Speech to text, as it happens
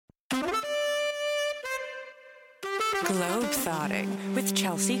Globetrotting with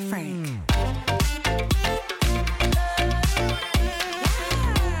Chelsea Frank.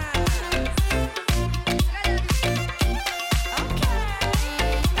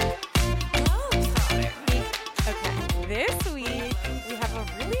 This week we have a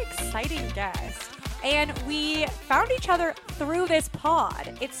really exciting guest, and we found each other through this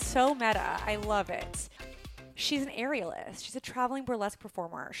pod. It's so meta. I love it. She's an aerialist. She's a traveling burlesque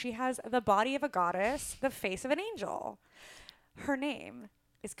performer. She has the body of a goddess, the face of an angel. Her name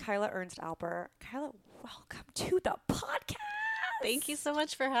is Kyla Ernst-Alper. Kyla, welcome to the podcast. Thank you so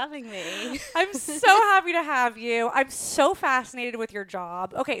much for having me. I'm so happy to have you. I'm so fascinated with your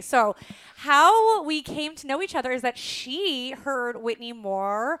job. Okay, so how we came to know each other is that she heard Whitney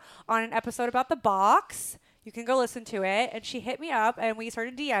Moore on an episode about the box. You can go listen to it. And she hit me up and we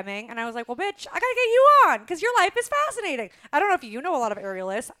started DMing. And I was like, well, bitch, I got to get you on because your life is fascinating. I don't know if you know a lot of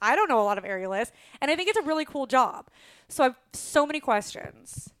aerialists. I don't know a lot of aerialists. And I think it's a really cool job. So I have so many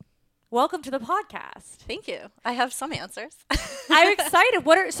questions. Welcome to the podcast. Thank you. I have some answers. I'm excited.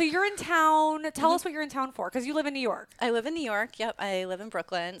 So you're in town. Tell us what you're in town for, because you live in New York. I live in New York. Yep. I live in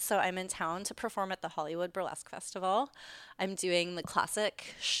Brooklyn. So I'm in town to perform at the Hollywood Burlesque Festival. I'm doing the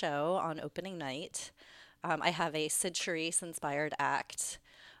classic show on opening night. I have a Sid Charisse inspired act.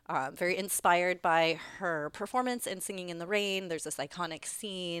 Very inspired by her performance in Singing in the Rain. There's this iconic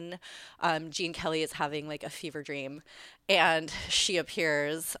scene. Gene Kelly is having like a fever dream and she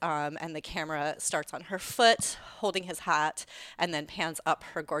appears and the camera starts on her foot holding his hat and then pans up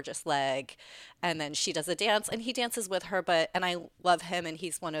her gorgeous leg. And then she does a dance and he dances with her. And I love him and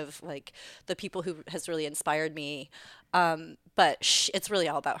he's one of like the people who has really inspired me. It's really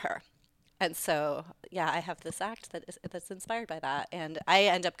all about her. And so, yeah, I have this act that's inspired by that. And I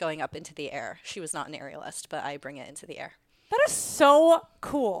end up going up into the air. She was not an aerialist, but I bring it into the air. That is so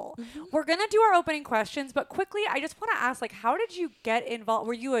cool. Mm-hmm. We're going to do our opening questions, but quickly, I just want to ask, like, how did you get involved?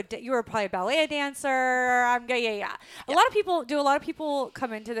 Were you you were probably a ballet dancer? Yeah. A lot of people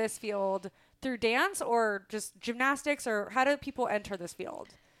come into this field through dance or just gymnastics, or how do people enter this field?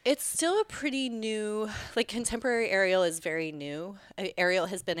 It's still a pretty new, like contemporary aerial is very new. Aerial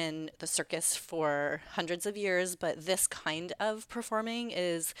has been in the circus for hundreds of years, but this kind of performing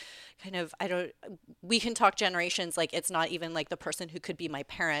is kind of, we can talk generations, like it's not even like the person who could be my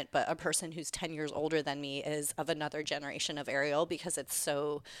parent, but a person who's 10 years older than me is of another generation of aerial because it's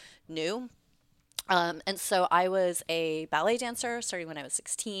so new. And so I was a ballet dancer starting when I was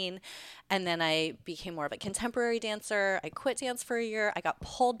 16, and then I became more of a contemporary dancer. I quit dance for a year. I got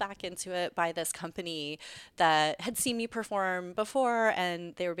pulled back into it by this company that had seen me perform before,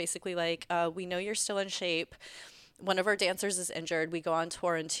 and they were basically like, we know you're still in shape. One of our dancers is injured. We go on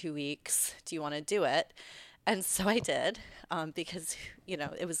tour in 2 weeks. Do you want to do it? And so I did, because,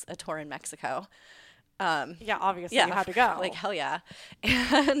 it was a tour in Mexico. Yeah, obviously you had to go. Like, hell yeah.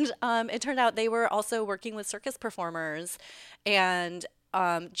 And it turned out they were also working with circus performers and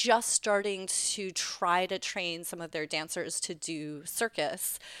just starting to try to train some of their dancers to do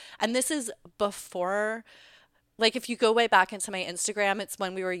circus. And this is before, like if you go way back into my Instagram, it's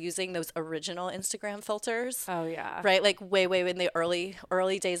when we were using those original Instagram filters. Oh yeah. Right? Like way in the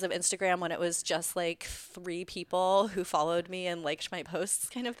early days of Instagram when it was just like 3 people who followed me and liked my posts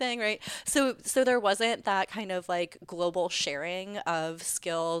kind of thing, right? So there wasn't that kind of like global sharing of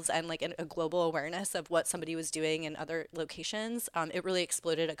skills and like a global awareness of what somebody was doing in other locations. It really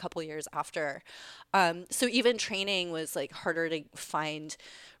exploded a couple years after. So even training was like harder to find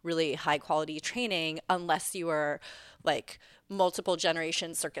really high quality training unless you were like multiple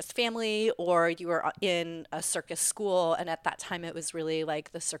generation circus family or you were in a circus school. And at that time it was really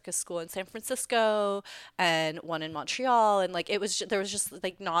like the circus school in San Francisco and one in Montreal. And like there was just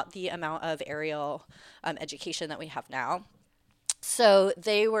like not the amount of aerial education that we have now. So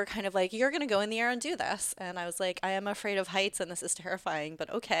they were kind of like, you're going to go in the air and do this. And I was like, I am afraid of heights and this is terrifying,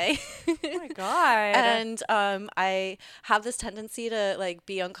 but okay. Oh my God. And I have this tendency to like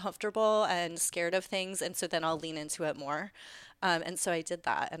be uncomfortable and scared of things. And so then I'll lean into it more. And so I did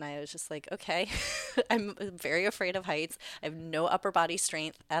that. And I was just like, okay, I'm very afraid of heights. I have no upper body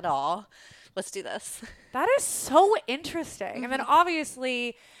strength at all. Let's do this. That is so interesting. Mm-hmm. And then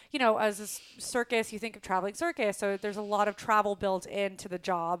obviously, as a circus, you think of traveling circus. So there's a lot of travel built into the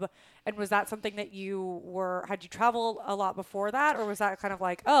job. And was that something that had you traveled a lot before that? Or was that kind of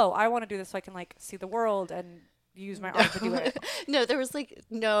like, oh, I want to do this so I can like see the world and use my arm to do it? No, there was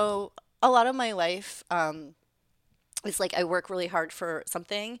a lot of my life, it's like I work really hard for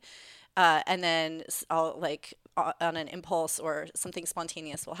something. And then I'll like on an impulse or something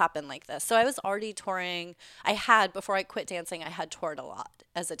spontaneous will happen like this. So I was already touring. Before I quit dancing, I had toured a lot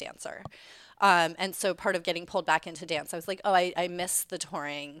as a dancer. And so part of getting pulled back into dance, I was like, oh, I miss the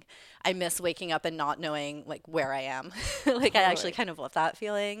touring. I miss waking up and not knowing like where I am. Like I actually kind of love that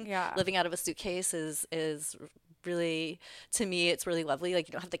feeling. Yeah. Living out of a suitcase is really, to me, it's really lovely. Like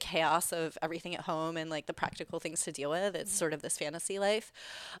you don't have the chaos of everything at home and like the practical things to deal with. It's sort of this fantasy life.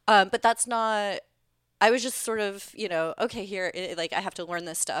 But that's not, I was just sort of, okay, here, like I have to learn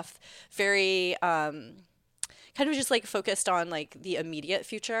this stuff. Very, kind of just like focused on like the immediate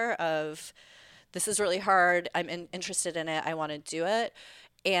future of this is really hard. I'm interested in it. I want to do it.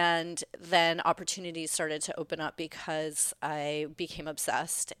 And then opportunities started to open up because I became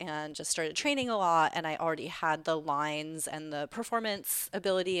obsessed and just started training a lot. And I already had the lines and the performance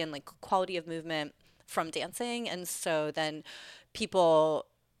ability and like quality of movement from dancing. And so then people,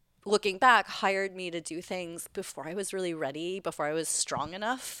 looking back, hired me to do things before I was really ready, before I was strong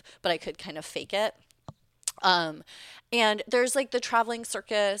enough, but I could kind of fake it. And there's like the traveling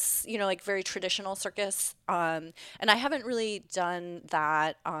circus, like very traditional circus. And I haven't really done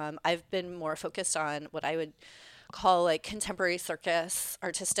that. I've been more focused on what I would call like contemporary circus,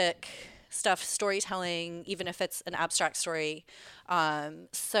 artistic stuff, storytelling, even if it's an abstract story.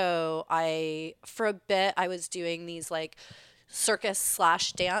 So for a bit, I was doing these like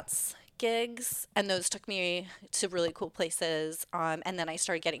circus/dance gigs, and those took me to really cool places. And then I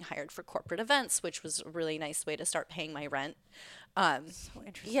started getting hired for corporate events, which was a really nice way to start paying my rent. So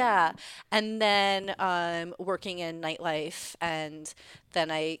interesting. Yeah. And then working in nightlife. And then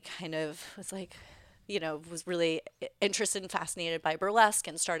I kind of was like, was really interested and fascinated by burlesque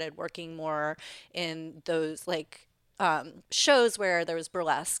and started working more in those like shows where there was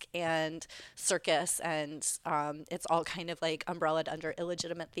burlesque and circus, and it's all kind of like umbrellaed under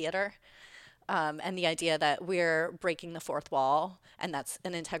illegitimate theater. And the idea that we're breaking the fourth wall, and that's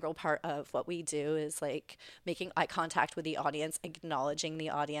an integral part of what we do, is like making eye contact with the audience, acknowledging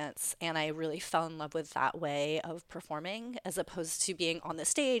the audience. And I really fell in love with that way of performing, as opposed to being on the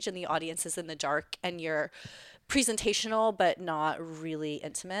stage and the audience is in the dark and you're presentational but not really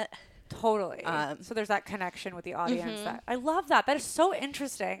intimate. Totally. So there's that connection with the audience. That I love that. That is so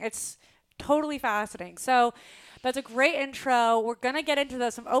interesting. It's totally fascinating. So that's a great intro. We're going to get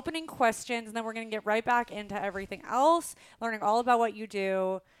into some opening questions, and then we're going to get right back into everything else, learning all about what you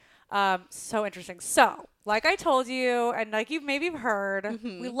do. So interesting. So, like I told you, and like you've maybe heard,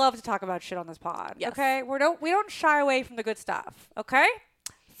 we love to talk about shit on this pod. Yes. Okay? We don't shy away from the good stuff. Okay?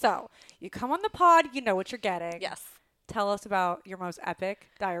 So, you come on the pod, you know what you're getting. Yes. Tell us about your most epic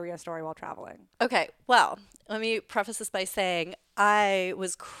diarrhea story while traveling. Okay, well, let me preface this by saying I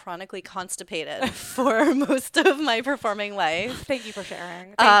was chronically constipated for most of my performing life. Thank you for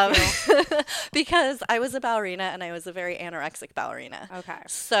sharing. Thank you. Because I was a ballerina, and I was a very anorexic ballerina. Okay.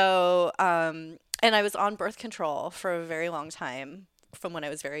 So, and I was on birth control for a very long time, from when I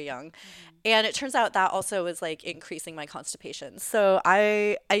was very young. And it turns out that also was like increasing my constipation. So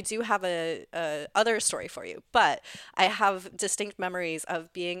I do have a other story for you, but I have distinct memories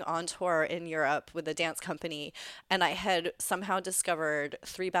of being on tour in Europe with a dance company, and I had somehow discovered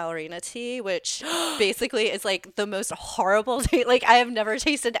 3 ballerina tea, which basically is like the most horrible taste. Like I have never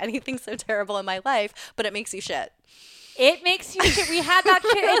tasted anything so terrible in my life, but it makes you shit. It makes you shit. We had that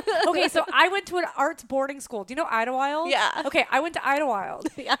shit. Okay, so I went to an arts boarding school. Do you know Idlewild? Yeah. Okay, I went to Idlewild.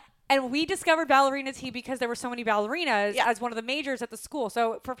 Yeah. And we discovered ballerina tea because there were so many ballerinas Yeah. as one of the majors at the school.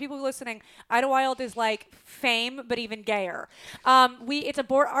 So for people listening, Idlewild is like Fame, but even gayer. It's a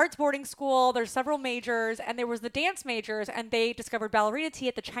arts boarding school. There's several majors, and there was the dance majors, and they discovered ballerina tea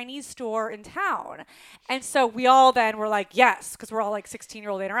at the Chinese store in town. And so we all then were like, yes, because we're all like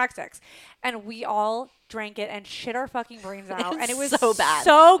 16-year-old anorexics. And we all drank it and shit our fucking brains out. And it was so bad.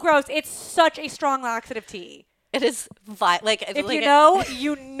 So gross. It's such a strong laxative tea. It is If you know,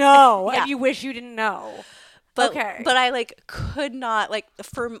 you know, Yeah. and you wish you didn't know. But, okay. But I like could not, like,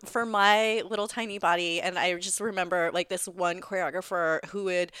 for my little tiny body. And I just remember like this one choreographer who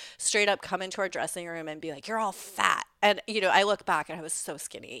would straight up come into our dressing room and be like, "You're all fat." And, I look back and I was so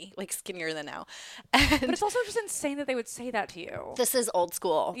skinny, like skinnier than now. And But it's also just insane that they would say that to you. this is old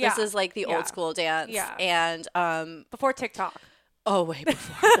school. Yeah. This is like the Yeah. old school dance. Yeah. And Before TikTok. oh, way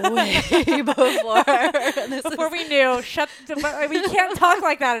before. Way before. Before we knew, we can't talk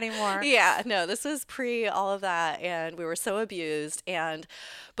like that anymore. Yeah, no, this was pre all of that, and we were so abused,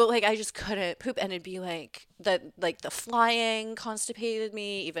 but like I just couldn't poop, and it'd be like the flying constipated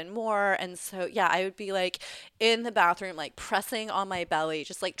me even more. And so, yeah, I would be like in the bathroom, like pressing on my belly,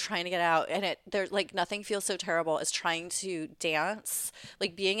 just like trying to get out. And there's like nothing feels so terrible as trying to dance,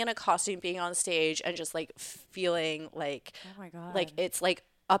 like being in a costume, being on stage and just like feeling like, Oh my God. like it's like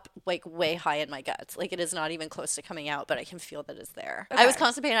up like way high in my guts. Like it is not even close to coming out, but I can feel that it's there. Okay. I was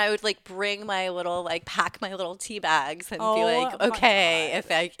constipated. I would like bring my little like pack my little tea bags and be Oh like, my okay,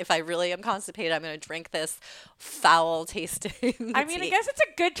 God. if I really am constipated, I'm gonna drink this foul tasting I mean, I tea. guess it's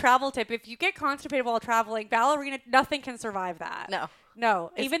a good travel tip. If you get constipated while traveling, ballerina, nothing can survive that. No.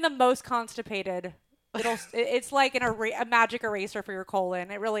 No, even the most constipated, it's like a magic eraser for your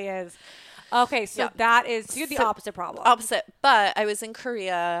colon. It really is. Okay, so Yeah. so you had the So- opposite problem. Opposite. But I was in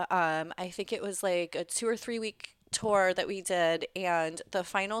Korea. I think it was like a 2 or 3 week tour that we did, and the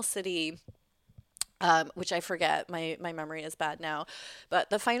final city, which I forget, my memory is bad now, but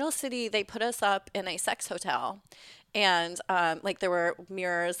the final city, they put us up in a sex hotel. And like there were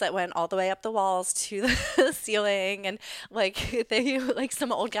mirrors that went all the way up the walls to the ceiling, and like like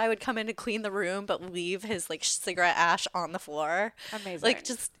some old guy would come in to clean the room, but leave his like cigarette ash on the floor. Amazing. Like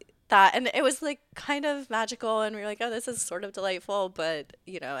just that, and it was like kind of magical, and we were like, oh, this is sort of delightful, but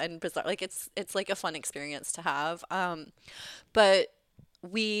and bizarre. Like it's like a fun experience to have. But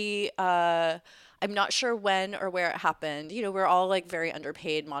we I'm not sure when or where it happened. We're all like very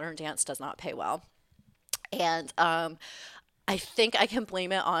underpaid. Modern dance does not pay well. And I think I can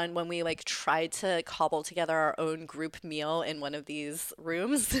blame it on when we like tried to cobble together our own group meal in one of these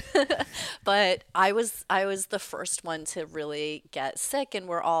rooms. But I was the first one to really get sick, and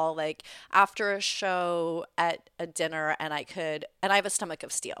we're all like after a show at a dinner, and I have a stomach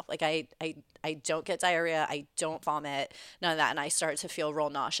of steel. Like I don't get diarrhea, I don't vomit, none of that, and I started to feel real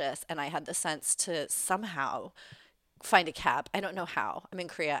nauseous, and I had the sense to somehow find a cab. I don't know how. I'm in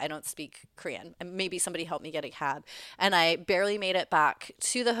Korea. I don't speak Korean. And maybe somebody helped me get a cab. And I barely made it back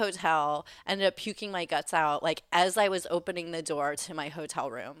to the hotel, ended up puking my guts out like as I was opening the door to my hotel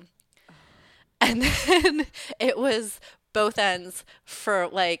room. And then it was both ends for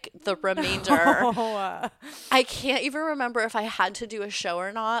like the remainder. Oh. I can't even remember if I had to do a show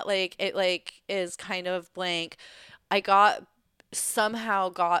or not. Like it like is kind of blank. Somehow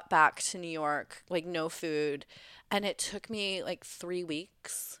got back to New York, like no food. And it took me like 3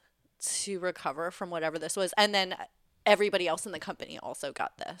 weeks to recover from whatever this was. And then everybody else in the company also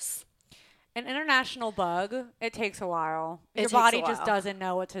got this. An international bug, it takes a while. It Your takes body a just while. doesn't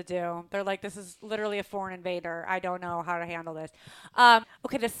know what to do. They're like, this is literally a foreign invader. I don't know how to handle this.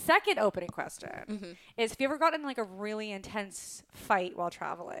 Okay, the second opening question is if you ever gotten in like a really intense fight while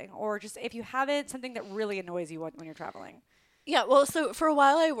traveling, or just if you haven't, something that really annoys you when you're traveling. Yeah, well, so for a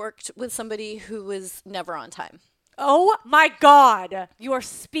while I worked with somebody who was never on time. Oh my God, you are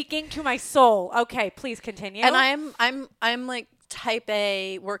speaking to my soul. Okay, please continue. And I'm like type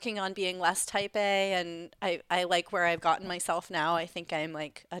A, working on being less type A, and I like where I've gotten myself now. I think I'm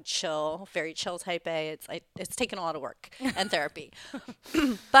like a very chill type A. It's taken a lot of work and therapy.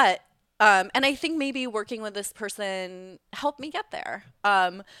 But and I think maybe working with this person helped me get there.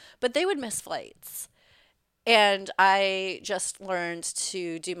 But they would miss flights. And I just learned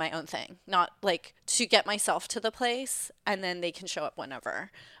to do my own thing, not like to get myself to the place and then they can show up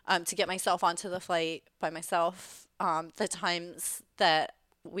whenever. To get myself onto the flight by myself. The times that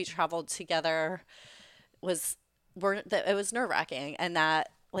we traveled together it was nerve wracking, and that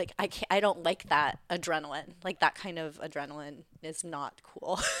like I don't like that adrenaline. Like that kind of adrenaline is not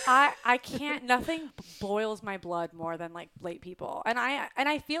cool. I can't. Nothing boils my blood more than like late people, and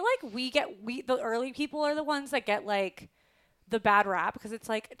I feel like the early people are the ones that get like the bad rap because it's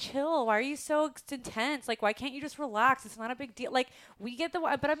like chill. Why are you so intense? Like why can't you just relax? It's not a big deal. Like we get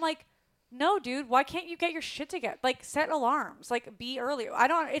but I'm like, no, dude. Why can't you get your shit together? Like set alarms. Like be early.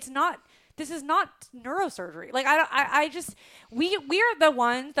 It's not. This is not neurosurgery. Like we are the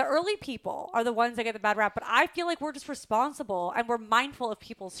ones, the early people are the ones that get the bad rap, but I feel like we're just responsible and we're mindful of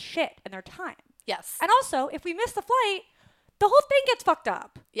people's shit and their time. Yes. And also, if we miss the flight, the whole thing gets fucked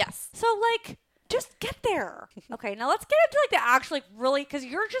up. Yes. So like just get there. Okay, now let's get into like the actual like really because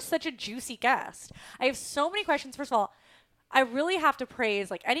you're just such a juicy guest. I have so many questions. First of all, I really have to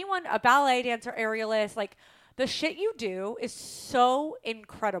praise like anyone, a ballet dancer, aerialist, like the shit you do is so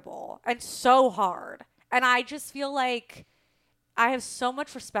incredible and so hard. And I just feel like I have so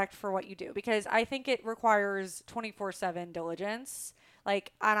much respect for what you do because I think it requires 24/7 diligence.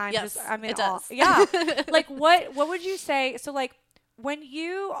 Like, and I'm in it awe. does. Yeah. Like what would you say? So like when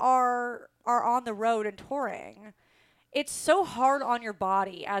you are on the road and touring, it's so hard on your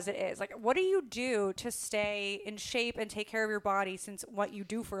body as it is. Like, what do you do to stay in shape and take care of your body since what you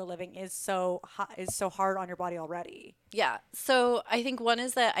do for a living is so hard on your body already? Yeah. So I think one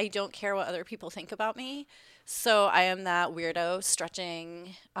is that I don't care what other people think about me. So I am that weirdo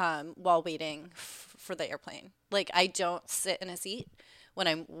stretching while waiting for the airplane. Like I don't sit in a seat when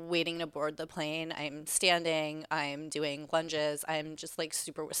I'm waiting to board the plane. I'm standing, I'm doing lunges, I'm just like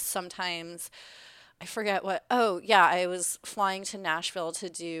super, sometimes I forget what. Oh, yeah, I was flying to Nashville to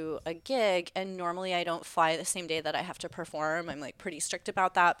do a gig, and normally I don't fly the same day that I have to perform. I'm like pretty strict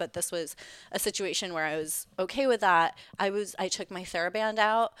about that, but this was a situation where I was okay with that. I took my TheraBand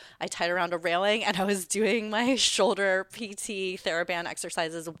out, I tied around a railing, and I was doing my shoulder PT TheraBand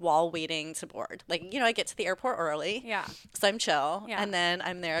exercises while waiting to board. Like, I get to the airport early. Yeah. So I'm chill, Yeah. and then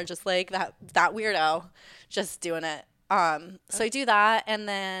I'm there just like that weirdo just doing it. So I do that, and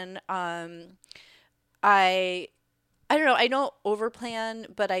then I don't know, I don't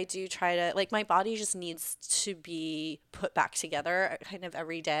overplan, but I do try to, like, my body just needs to be put back together kind of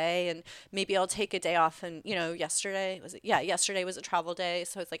every day. And maybe I'll take a day off. And, yesterday was a travel day.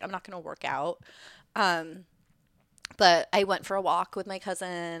 So it's like, I'm not going to work out. But I went for a walk with my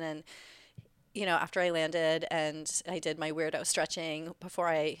cousin and, after I landed, and I did my weirdo stretching before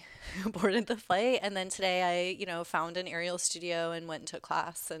I boarded the flight. And then today I, found an aerial studio and went into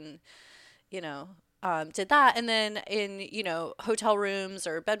class and, did that. And then in, hotel rooms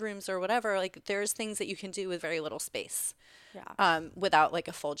or bedrooms or whatever, like there's things that you can do with very little space. Yeah. Without like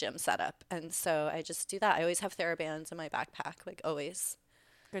a full gym setup. And so I just do that. I always have TheraBands in my backpack, like always.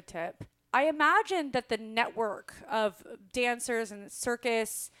 Good tip. I imagine that the network of dancers and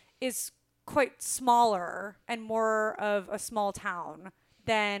circus is quite smaller and more of a small town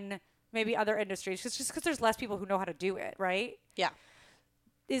than maybe other industries, just because there's less people who know how to do it, right? Yeah.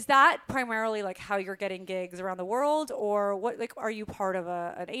 Is that primarily like how you're getting gigs around the world, or what? Like, are you part of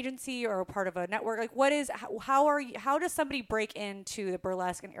an agency or part of a network? Like, how does somebody break into the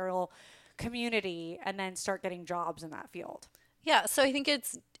burlesque and aerial community and then start getting jobs in that field? Yeah, so I think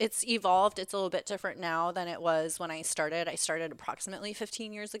it's evolved. It's a little bit different now than it was when I started. I started approximately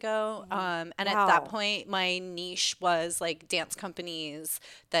 15 years ago. And at that point, my niche was like dance companies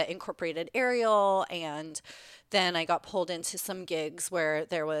that incorporated aerial. And then I got pulled into some gigs where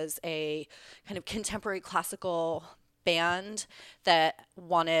there was a kind of contemporary classical band that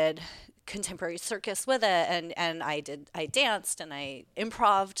wanted contemporary circus with it, and I danced and I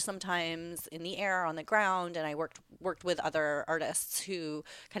improved sometimes in the air, on the ground, and I worked with other artists who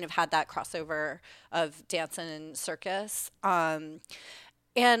kind of had that crossover of dance and circus. And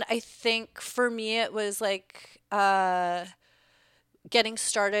I think for me it was like getting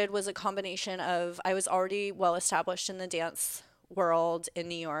started was a combination of, I was already well established in the dance world in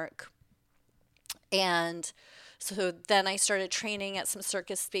New York, and so then I started training at some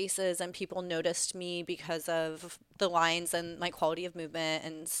circus spaces, and people noticed me because of the lines and my quality of movement.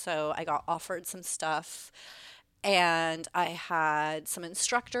 And so I got offered some stuff, and I had some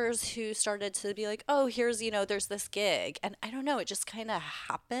instructors who started to be like, oh, here's, there's this gig. And I don't know, it just kind of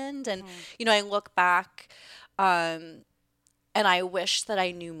happened. And, I look back, and I wish that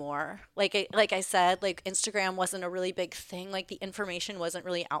I knew more. Like I said, like Instagram wasn't a really big thing. Like the information wasn't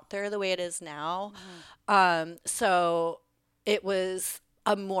really out there the way it is now. So it was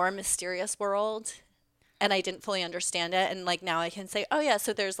a more mysterious world, and I didn't fully understand it. And like now I can say, oh yeah,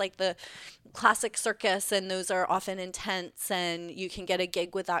 so there's like the classic circus, and those are often intense, and you can get a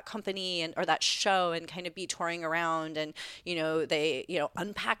gig with that company or that show and kind of be touring around, and they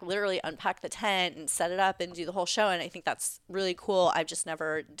literally unpack the tent and set it up and do the whole show. And I think that's really cool. I've just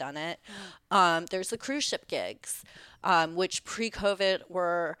never done it. There's the cruise ship gigs, which pre-COVID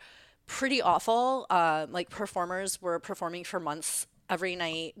were pretty awful. Like performers were performing for months every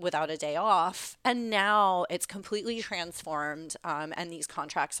night without a day off. And now it's completely transformed. And these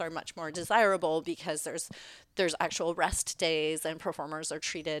contracts are much more desirable because there's actual rest days, and performers are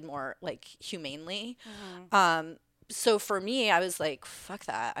treated more like humanely. So for me, I was like, fuck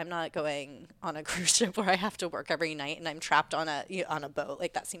that. I'm not going on a cruise ship where I have to work every night and I'm trapped on a boat.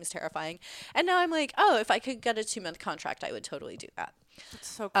 Like that seems terrifying. And now I'm like, oh, if I could get a 2-month contract, I would totally do that. That's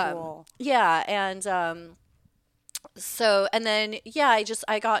so cool. Yeah. And so, and then, yeah,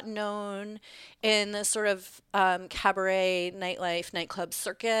 I got known in the sort of cabaret, nightclub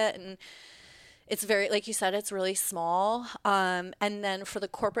circuit. And it's very, like you said, it's really small. And then for the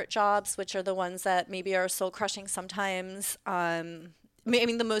corporate jobs, which are the ones that maybe are soul crushing sometimes, I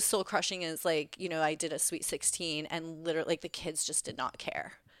mean, the most soul crushing is like, I did a Sweet 16, and literally like the kids just did not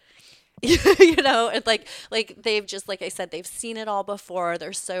care. you know, and like they've just, like I said, they've seen it all before.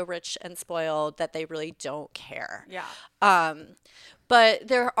 They're so rich and spoiled that they really don't care. Yeah. But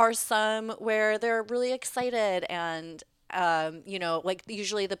there are some where they're really excited and you know, like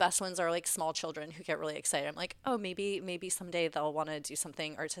usually the best ones are like small children who get really excited. I'm like, oh, maybe someday they'll want to do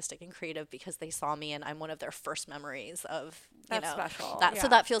something artistic and creative because they saw me and I'm one of their first memories of, you That's know, special. that. Yeah. So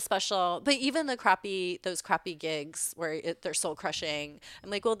that feels special. But even those crappy gigs where they're soul crushing, I'm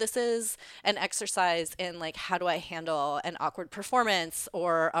like, well, this is an exercise in like, how do I handle an awkward performance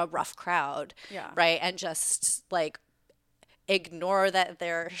or a rough crowd? Yeah. Right. And just like ignore that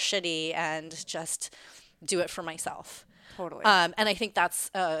they're shitty and just do it for myself. Totally. And I think that's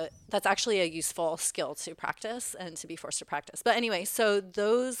actually a useful skill to practice and to be forced to practice. But anyway, so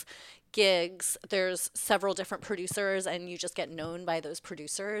those gigs, there's several different producers and you just get known by those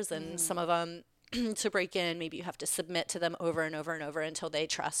producers, and some of them to break in, maybe you have to submit to them over and over and over until they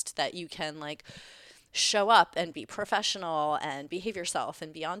trust that you can like show up and be professional and behave yourself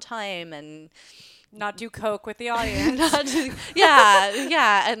and be on time and not do coke with the audience.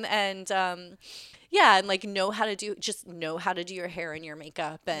 And like know how to do your hair and your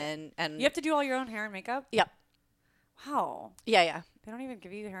makeup and You have to do all your own hair and makeup? Yep. Wow. Yeah. They don't even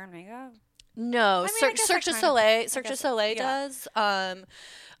give you hair and makeup? No, I mean, I guess Cirque du that Soleil, I Cirque du guess- Soleil yeah. does.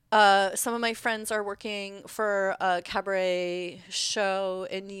 Some of my friends are working for a cabaret show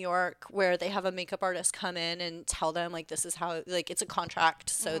in New York where they have a makeup artist come in and tell them like this is how, like it's a contract,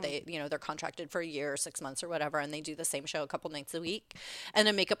 so they, you know, they're contracted for a year or 6 months or whatever, and they do the same show a couple nights a week, and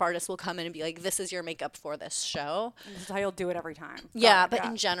a makeup artist will come in and be like, this is your makeup for this show. And this is how you'll do it every time. Yeah, but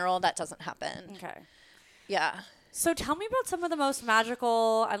in general that doesn't happen. Okay. Yeah. So tell me about some of the most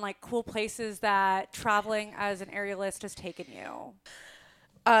magical and like cool places that traveling as an aerialist has taken you.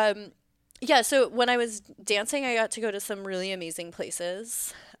 Yeah, so when I was dancing, I got to go to some really amazing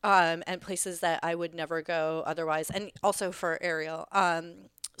places, and places that I would never go otherwise, and also for aerial.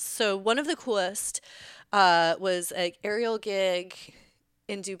 So one of the coolest was an aerial gig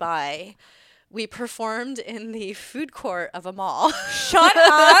in Dubai. We performed in the food court of a mall. Shut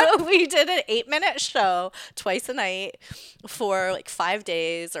up! We did an 8-minute show twice a night for like 5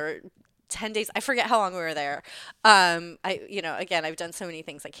 days or 10 days. I forget how long we were there. Again, I've done so many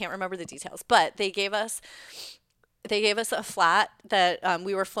things. I can't remember the details, but they gave us a flat that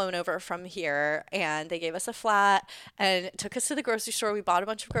we were flown over from here, and they gave us a flat and took us to the grocery store. We bought a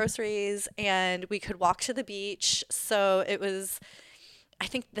bunch of groceries and we could walk to the beach. So it was, I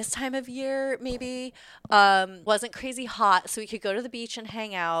think this time of year maybe, wasn't crazy hot, so we could go to the beach and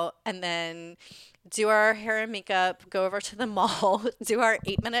hang out and then do our hair and makeup, go over to the mall, do our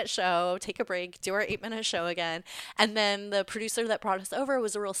 8-minute show, take a break, do our 8-minute show again. And then the producer that brought us over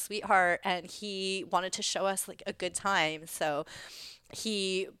was a real sweetheart, and he wanted to show us like a good time. So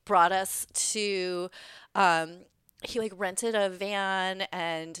he brought us to, he like rented a van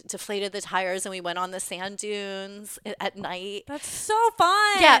and deflated the tires, and we went on the sand dunes at night. That's so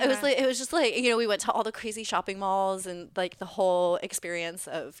fun. Yeah, it was just like, you know, we went to all the crazy shopping malls and like the whole experience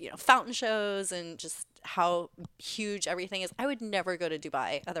of, you know, fountain shows and just how huge everything is. I would never go to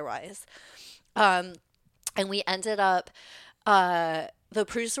Dubai otherwise. And we ended up, the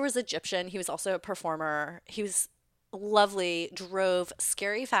producer was Egyptian. He was also a performer. He was lovely, drove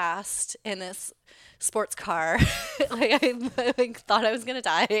scary fast in this sports car. I thought I was gonna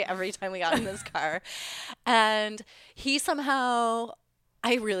die every time we got in this car. And he somehow,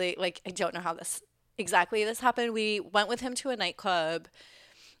 I don't know how this happened. We went with him to a nightclub,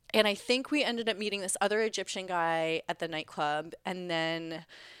 and I think we ended up meeting this other Egyptian guy at the nightclub, and then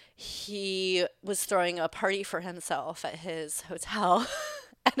he was throwing a party for himself at his hotel.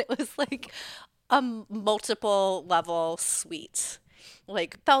 And it was like a multiple level suite,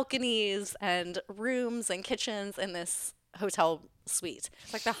 like balconies and rooms and kitchens in this hotel suite.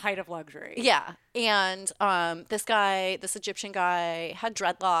 It's like the height of luxury. Yeah. And this Egyptian guy had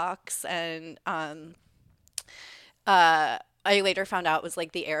dreadlocks, and I later found out was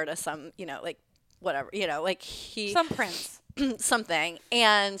like the heir to some, you know, like whatever, you know, like Some prince. something.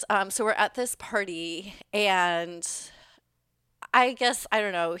 And so we're at this party, and I guess, I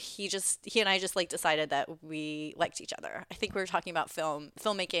don't know, he and I just like decided that we liked each other. I think we were talking about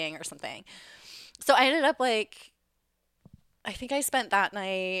filmmaking or something. So I ended up like, I think I spent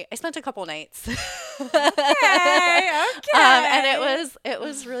a couple nights. Okay. And it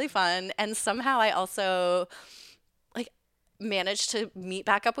was really fun. And somehow I also like managed to meet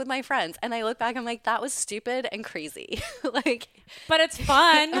back up with my friends. And I look back, I'm like, that was stupid and crazy. Like, but it's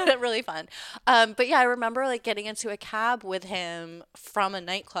fun. really fun. But yeah, I remember like getting into a cab with him from a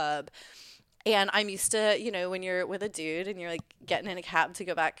nightclub, and I'm used to, you know, when you're with a dude and you're like getting in a cab to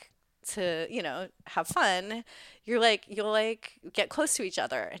go back to, have fun, you'll like get close to each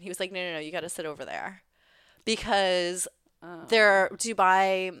other. And he was like, no, you got to sit over there because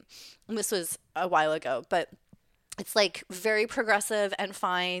Dubai, and this was a while ago, but it's like very progressive and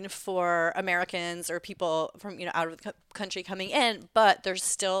fine for Americans or people from, out of the country coming in, but there's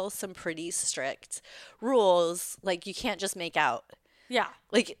still some pretty strict rules. Like you can't just make out. Yeah.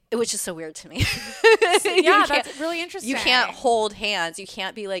 Like, which is so weird to me. Yeah, that's really interesting. You can't hold hands. You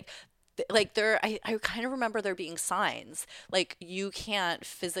can't be like there, I kind of remember there being signs. Like you can't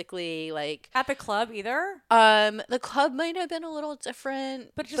physically like. At the club either? The club might have been a little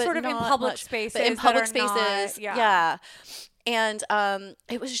different. But just sort of in public spaces. But in public spaces. Not, yeah. And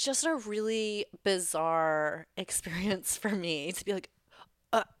it was just a really bizarre experience for me to be like,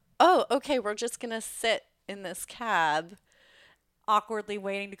 oh, okay, we're just going to sit in this cab. Awkwardly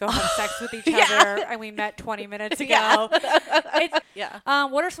waiting to go have sex with each other, and we met 20 minutes ago.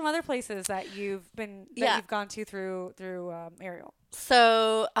 What are some other places that you've gone to through Aerial?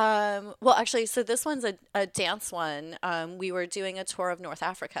 So, so this one's a dance one. We were doing a tour of North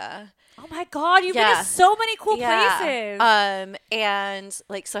Africa. Oh my God, you've been to so many cool places. And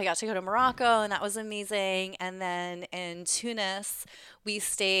so I got to go to Morocco, and that was amazing. And then in Tunis, we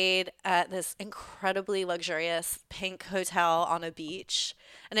stayed at this incredibly luxurious pink hotel on a beach.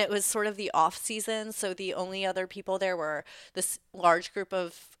 And it was sort of the off season. So the only other people there were this large group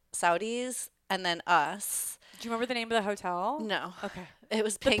of Saudis and then us. Do you remember the name of the hotel? No. Okay. It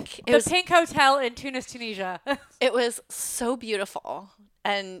was pink. The Pink Hotel in Tunis, Tunisia. It was so beautiful.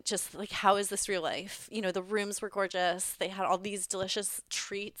 And just like, how is this real life? The rooms were gorgeous. They had all these delicious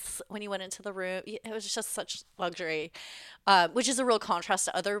treats when you went into the room. It was just such luxury, which is a real contrast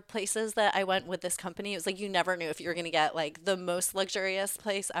to other places that I went with this company. It was like you never knew if you were going to get like the most luxurious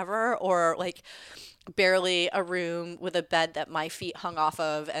place ever or like barely a room with a bed that my feet hung off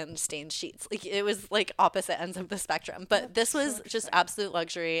of and stained sheets. Like it was like opposite ends of the spectrum. But this was just absolute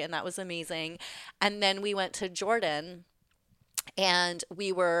luxury, and that was amazing. And then we went to Jordan. And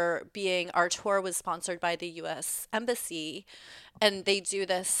our tour was sponsored by the U.S. Embassy, and they do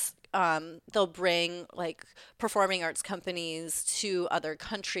this, they'll bring like performing arts companies to other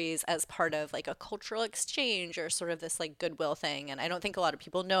countries as part of like a cultural exchange or sort of this like goodwill thing. And I don't think a lot of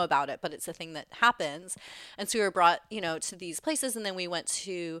people know about it, but it's a thing that happens. And so we were brought, to these places, and then we went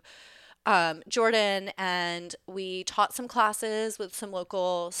to Jordan, and we taught some classes with some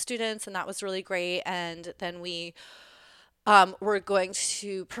local students, and that was really great. And then we're going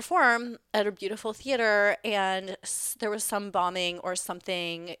to perform at a beautiful theater, and there was some bombing or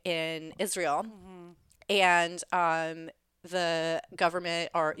something in Israel. Mm-hmm. And the government,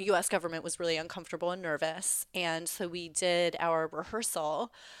 our U.S. government, was really uncomfortable and nervous. And so we did our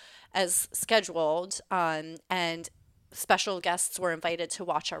rehearsal as scheduled, and special guests were invited to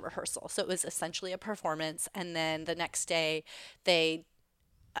watch our rehearsal. So it was essentially a performance. And then the next day, they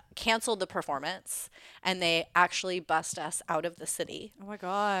canceled the performance, and they actually bussed us out of the city. Oh my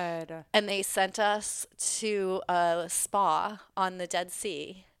God. And they sent us to a spa on the Dead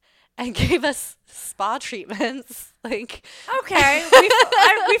Sea and gave us spa treatments. Like, okay,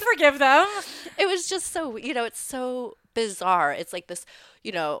 we forgive them. It was just so, it's so bizarre. It's like this,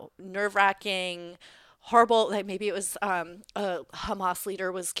 nerve-wracking, horrible, like maybe it was a Hamas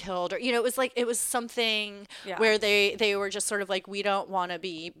leader was killed, or it was something where they were just sort of like, we don't want to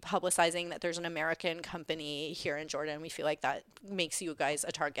be publicizing that there's an American company here in Jordan. We feel like that makes you guys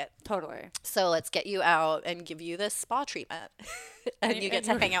a target. Totally. So let's get you out and give you this spa treatment, and you get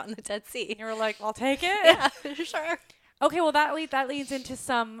to hang out in the Dead Sea. You were like, I'll take it. Yeah, sure. Okay, well that leads into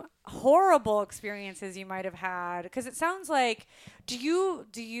some horrible experiences you might have had, because it sounds like, do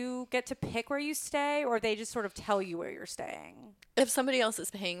you get to pick where you stay, or they just sort of tell you where you're staying? If somebody else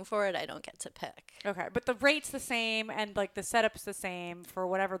is paying for it, I don't get to pick. Okay, but the rate's the same, and like the setup's the same for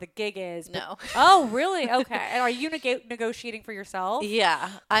whatever the gig is. No. Oh, really? Okay. And are you negotiating for yourself? Yeah,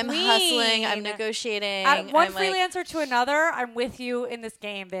 I'm hustling. I'm negotiating. One freelancer to another. I'm with you in this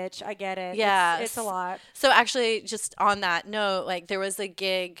game, bitch. I get it. Yeah, it's a lot. So actually, just on that note, like there was a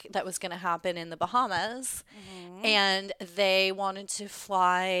gig that was going to happen in the Bahamas, mm-hmm. and they wanted to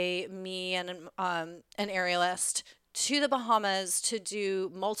fly me and an aerialist to the Bahamas to do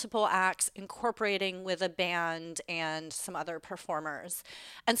multiple acts, incorporating with a band and some other performers.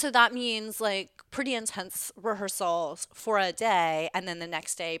 And so that means like pretty intense rehearsals for a day, and then the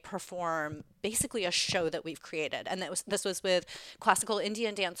next day perform basically a show that we've created. And this was with classical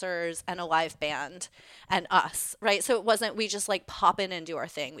Indian dancers and a live band and us, right? So it wasn't, we just like pop in and do our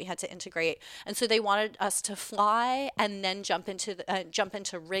thing. We had to integrate. And so they wanted us to fly and then jump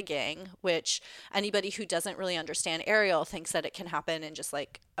into rigging, which anybody who doesn't really understand an aerial thinks that it can happen in just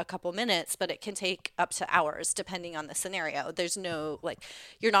like a couple minutes, but it can take up to hours depending on the scenario. There's no, like,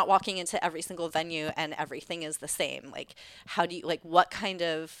 you're not walking into every single venue and everything is the same. Like, how do you, like, what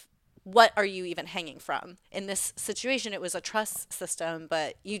are you even hanging from? In this situation, it was a truss system,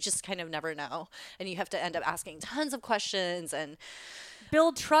 but you just kind of never know. And you have to end up asking tons of questions and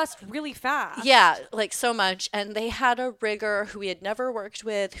build trust really fast. Yeah, like so much. And they had a rigger who we had never worked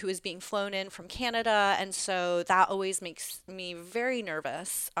with who was being flown in from Canada. And so that always makes me very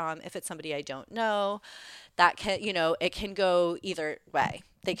nervous. If it's somebody I don't know, that can, it can go either way.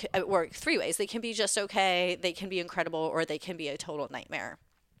 They could work three ways. They can be just okay, they can be incredible, or they can be a total nightmare.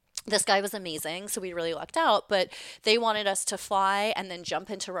 This guy was amazing, so we really lucked out, but they wanted us to fly and then jump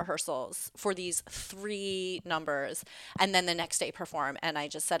into rehearsals for these 3 numbers and then the next day perform. And I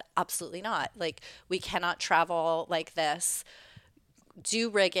just said, absolutely not. Like, we cannot travel like this, do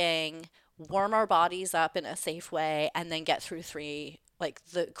rigging, warm our bodies up in a safe way, and then get through 3, like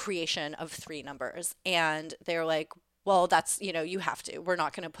the creation of 3 numbers. And they're like, well, that's, you have to. We're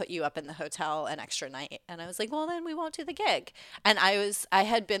not going to put you up in the hotel an extra night. And I was like, well, then we won't do the gig. And I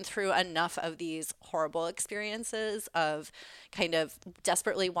had been through enough of these horrible experiences of kind of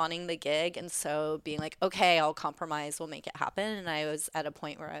desperately wanting the gig. And so being like, okay, I'll compromise, we'll make it happen. And I was at a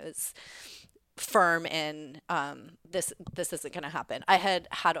point where I was firm in this isn't going to happen. I had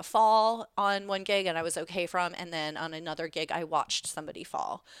a fall on one gig and I was okay from, and then on another gig I watched somebody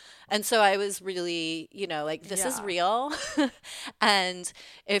fall. And so I was really, like, this is real. And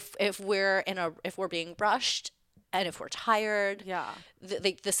if we're being rushed and if we're tired,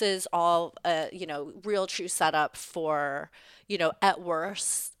 this is all real true setup for, at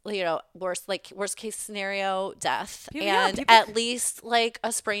worst case scenario, death, and at least like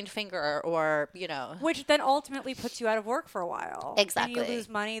a sprained finger or, which then ultimately puts you out of work for a while. Exactly. And you lose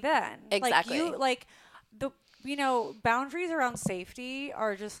money then. Exactly. Boundaries around safety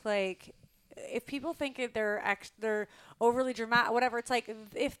are just like, if people think they're overly dramatic, whatever, it's like,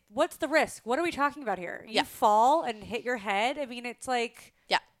 what's the risk? What are we talking about here? You fall and hit your head. I mean, it's like,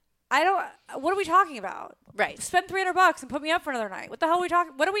 what are we talking about? Right. Spend $300 and put me up for another night. What the hell are we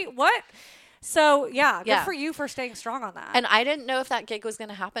talking? What? So good for you for staying strong on that. And I didn't know if that gig was going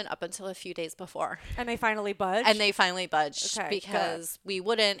to happen up until a few days before. And they finally budged? Okay, because we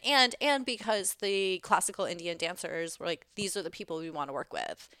wouldn't, and because the classical Indian dancers were like, these are the people we want to work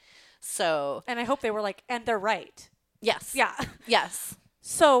with. So. And I hope they were like, and they're right. Yes. Yeah. Yes.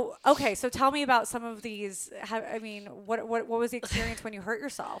 So, okay. So tell me about some of these. What was the experience when you hurt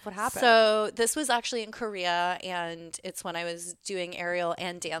yourself? What happened? So this was actually in Korea, and it's when I was doing aerial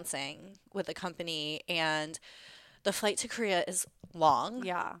and dancing with a company, and the flight to Korea is long.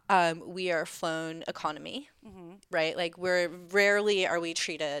 Yeah. We are flown economy, right? Like, rarely are we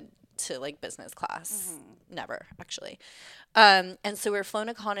treated to like business class. Never, actually. And so we're flown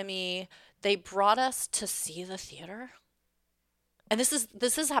economy. They brought us to see the theater. And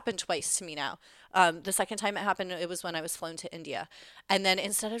this has happened twice to me now. The second time it happened, it was when I was flown to India. And then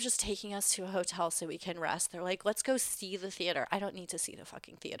instead of just taking us to a hotel so we can rest, they're like, let's go see the theater. I don't need to see the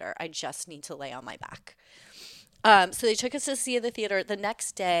fucking theater. I just need to lay on my back. So they took us to see the theater. The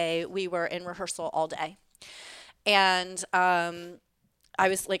next day, we were in rehearsal all day. And I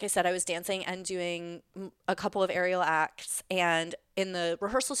was dancing and doing a couple of aerial acts. And in the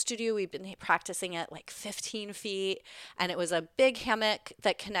rehearsal studio, we've been practicing at like 15 feet. And it was a big hammock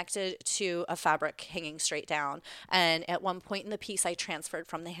that connected to a fabric hanging straight down. And at one point in the piece, I transferred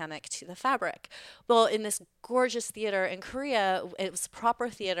from the hammock to the fabric. Well, in this gorgeous theater in Korea, it was proper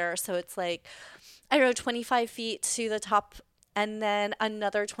theater. So it's like, 25 feet to the top, and then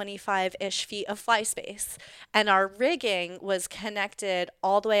another 25-ish feet of fly space. And our rigging was connected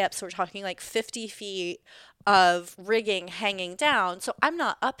all the way up. So we're talking like 50 feet of rigging hanging down. So I'm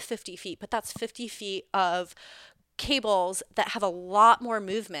not up 50 feet, but that's 50 feet of cables that have a lot more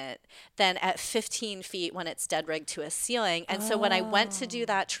movement than at 15 feet when it's dead rigged to a ceiling. And so when I went to do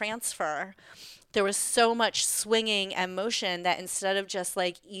that transfer, there was so much swinging and motion that instead of just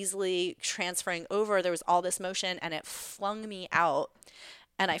like easily transferring over, there was all this motion and it flung me out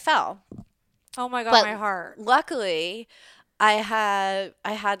and I fell. Oh my God, but my heart. Luckily, I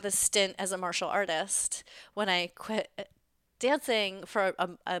had this stint as a martial artist when I quit dancing for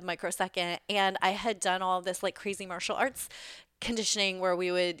a microsecond, and I had done all of this like crazy martial arts conditioning where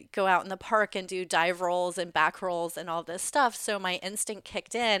we would go out in the park and do dive rolls and back rolls and all this stuff. So my instinct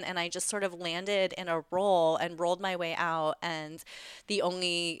kicked in and I just sort of landed in a roll and rolled my way out. And the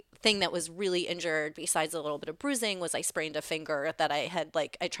only thing that was really injured besides a little bit of bruising was I sprained a finger that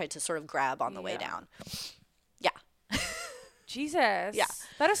I tried to sort of grab on the way down. Yeah. Jesus. Yeah.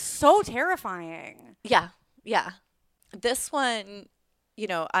 That is so terrifying. Yeah. Yeah. this one,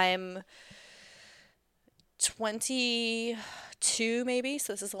 I'm 22 maybe,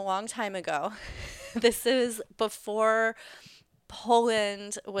 so this is a long time ago. This is before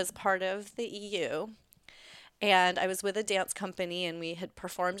Poland was part of the EU. And I was with a dance company and we had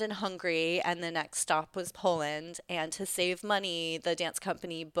performed in Hungary and the next stop was Poland. And to save money, the dance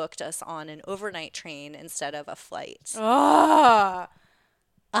company booked us on an overnight train instead of a flight. Ugh.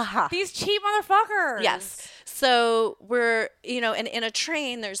 Aha. These cheap motherfuckers. Yes. So we're, and in a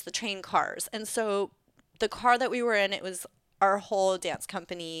train, there's the train cars. And so the car that we were in, it was our whole dance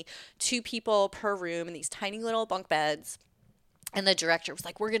company, 2 people per room in these tiny little bunk beds. And the director was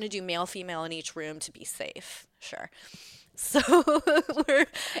like, we're going to do male, female in each room to be safe. Sure. So we're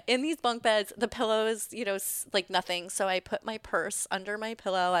in these bunk beds. The pillow is, like nothing. So I put my purse under my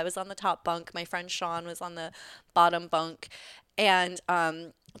pillow. I was on the top bunk. My friend Sean was on the bottom bunk. And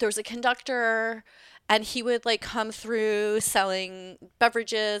there was a conductor and he would like come through selling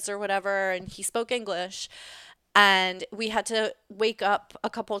beverages or whatever. And he spoke English. And we had to wake up a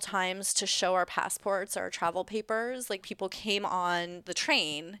couple times to show our passports, our travel papers. Like people came on the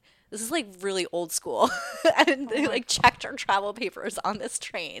train. This is like really old school. And they like checked our travel papers on this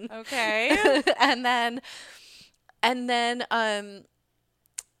train. Okay. and then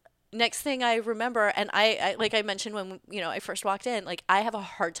next thing I remember, and I like I mentioned when I first walked in, like I have a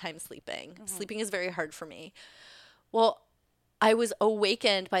hard time sleeping. Mm-hmm. Sleeping is very hard for me. Well, I was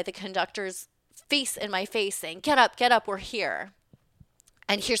awakened by the conductor's face in my face saying, get up, we're here.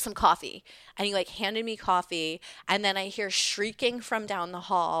 And here's some coffee. And he like handed me coffee. And then I hear shrieking from down the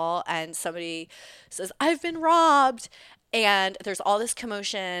hall. And somebody says, I've been robbed. And there's all this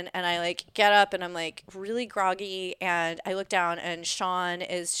commotion. And I like get up and I'm like really groggy. And I look down and Sean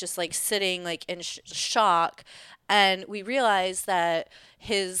is just like sitting like in shock. And we realized that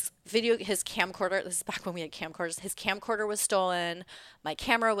his camcorder, this is back when we had camcorders, his camcorder was stolen. My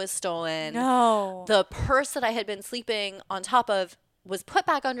camera was stolen. No. The purse that I had been sleeping on top of was put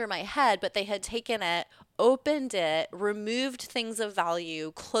back under my head, but they had taken it, opened it, removed things of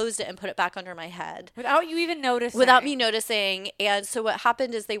value, closed it, and put it back under my head. Without you even noticing. Without me noticing. And so what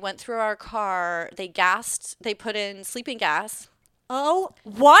happened is they went through our car, they put in sleeping gas. Oh,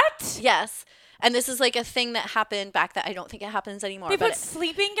 what? Yes. And this is like a thing that happened back then. I don't think it happens anymore. They put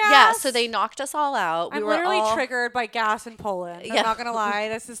sleeping gas? Yeah, so they knocked us all out. I'm literally triggered by gas in Poland. Yeah. I'm not going to lie.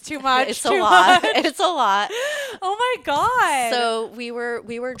 This is too much. It's a lot. It's a lot. Oh my God. So we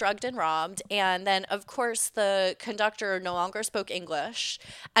were drugged and robbed. And then, of course, the conductor no longer spoke English.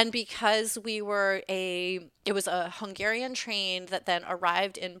 And because it was a Hungarian train that then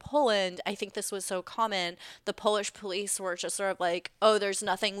arrived in Poland, I think this was so common, the Polish police were just sort of like, oh, there's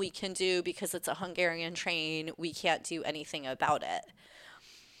nothing we can do because it's a Hungarian train. We can't do anything about it.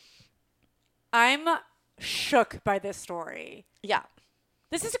 I'm shook by this story. Yeah.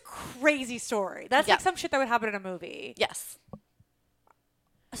 This is a crazy story. That's like some shit that would happen in a movie. Yes.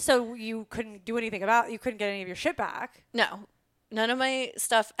 So you couldn't do anything you couldn't get any of your shit back? No. None of my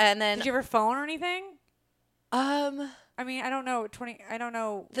stuff. And then... Did you ever phone or anything? I mean, I don't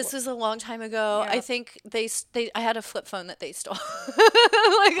know. This was a long time ago. Yeah. I think I had a flip phone that they stole.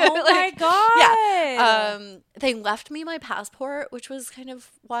 My God. Yeah. They left me my passport, which was kind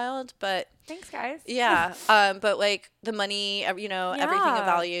of wild, but thanks, guys. Yeah. But like the money, everything of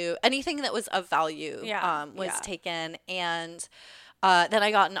value, anything that was of value, was taken. And then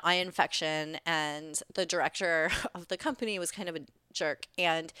I got an eye infection, and the director of the company was kind of a jerk,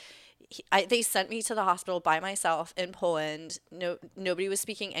 and they sent me to the hospital by myself in Poland. Nobody was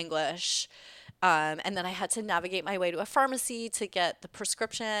speaking English. And then I had to navigate my way to a pharmacy to get the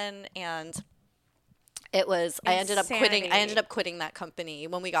prescription. And it was, I ended up quitting that company.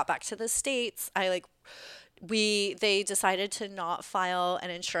 When we got back to the States, they decided to not file an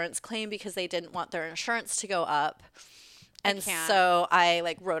insurance claim because they didn't want their insurance to go up. And so I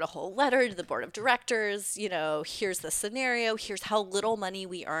wrote a whole letter to the board of directors, here's the scenario, here's how little money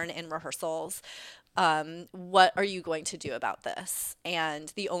we earn in rehearsals. What are you going to do about this?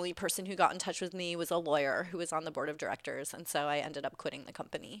 And the only person who got in touch with me was a lawyer who was on the board of directors. And so I ended up quitting the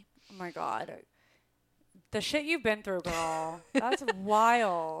company. Oh my God. The shit you've been through, girl. That's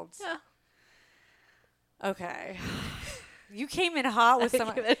wild. Yeah. Okay. You came in hot with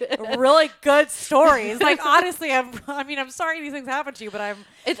some really good stories. Honestly, I'm sorry these things happen to you, but I'm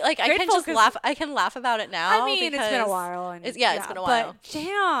I can just laugh. I can laugh about it now. I mean, it's been a while. It's been a while. But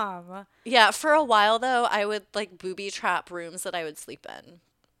damn. Yeah, for a while though, I would booby trap rooms that I would sleep in.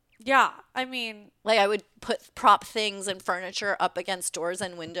 Yeah. I mean, Like I would put prop things and furniture up against doors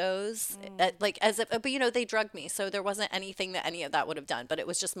and windows, like as if, but they drugged me, so there wasn't anything that any of that would have done. But it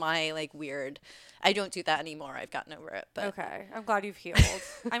was just my like weird. I don't do that anymore. I've gotten over it. But okay. I'm glad you've healed.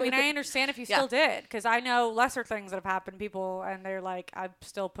 I mean, I understand if you Yeah. still did, because I know lesser things that have happened to people, and they're like, I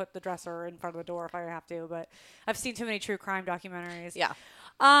still put the dresser in front of the door if I have to, but I've seen too many true crime documentaries. yeah.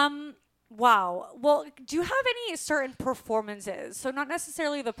 Wow. Well, do you have any certain performances? So not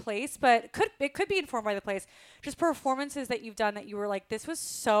necessarily the place, but it could be informed by the place. Just performances that you've done that you were like, this was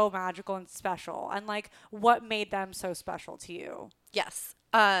so magical and special, and like what made them so special to you? Yes.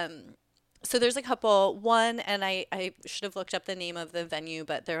 So there's a couple. One, and I should have looked up the name of the venue,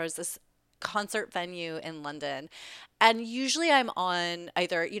 but there was this concert venue in London. And usually I'm on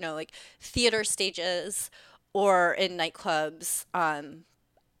either, like theater stages or in nightclubs,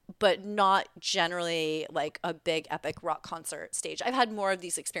 but not generally like a big epic rock concert stage. I've had more of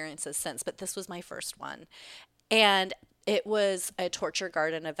these experiences since, but this was my first one. And it was a Torture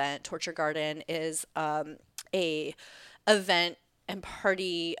Garden event. Torture Garden is a event and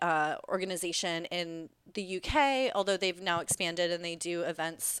party organization in the UK, although they've now expanded and they do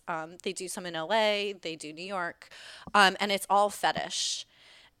events. They do some in LA, they do New York, and it's all fetish.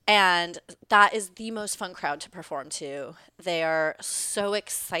 And that is the most fun crowd to perform to. They are so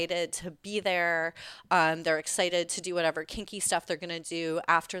excited to be there. They're excited to do whatever kinky stuff they're going to do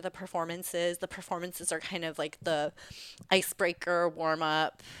after the performances. The performances are kind of like the icebreaker, warm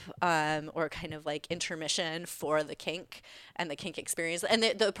up, or kind of like intermission for the kink and the kink experience. And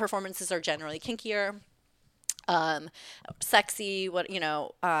the performances are generally kinkier, sexy,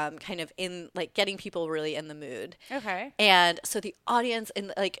 kind of in like getting people really in the mood. Okay. And so the audience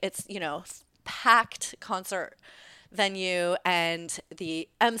in like it's packed concert venue, and the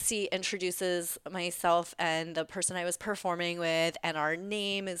MC introduces myself and the person I was performing with, and our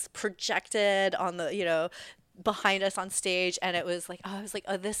name is projected on the behind us on stage, and it was like, oh, I was like,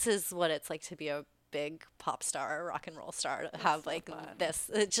 oh, this is what it's like to be a big pop star, rock and roll star, to have like this.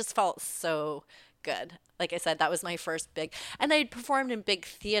 It just felt so good. Like I said, that was my first big, and I'd performed in big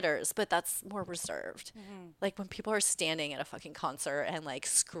theaters, but that's more reserved. Like when people are standing at a fucking concert and like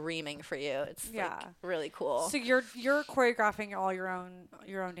screaming for you, it's like really cool. So you're choreographing all your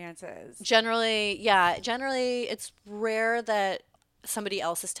own dances. Generally, it's rare that somebody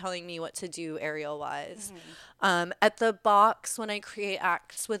else is telling me what to do aerial wise. At the box, when I create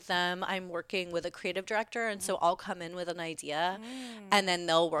acts with them, I'm working with a creative director, and so I'll come in with an idea and then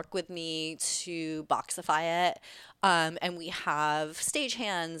they'll work with me to boxify it. And we have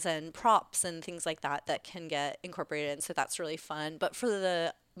stagehands and props and things like that that can get incorporated in, so that's really fun. But for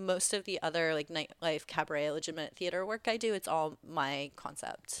the most of the other like nightlife, cabaret, legitimate theater work I do, it's all my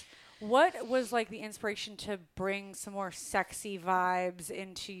concept. What was like the inspiration to bring some more sexy vibes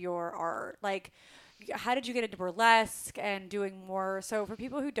into your art? Like, how did you get into burlesque and doing more? So for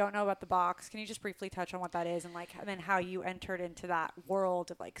people who don't know about the box, can you just briefly touch on what that is, and like, and then how you entered into that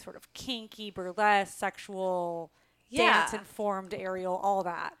world of like sort of kinky, burlesque, sexual, dance informed aerial, all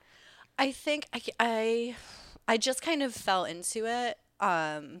that? I think I just kind of fell into it,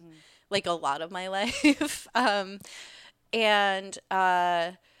 like a lot of my life, and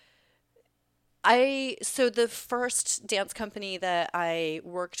so the first dance company that I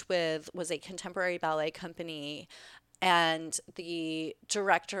worked with was a contemporary ballet company, and the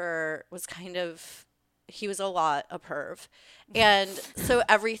director was he was a perv. And so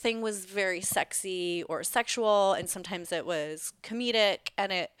everything was very sexy or sexual, and sometimes it was comedic,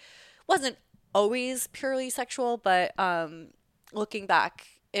 and it wasn't always purely sexual, but looking back,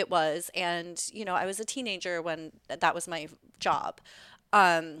 it was. And, I was a teenager when that was my job.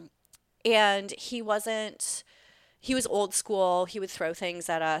 And he was old school. He would throw things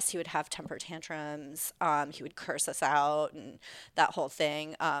at us. He would have temper tantrums. He would curse us out and that whole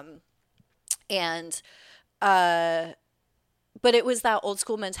thing. And but it was that old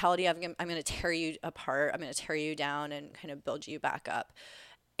school mentality of I'm going to tear you apart. I'm going to tear you down and kind of build you back up.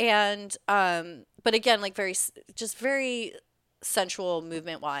 And but again, like very sensual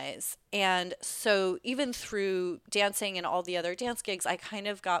movement wise. And so even through dancing and all the other dance gigs, I kind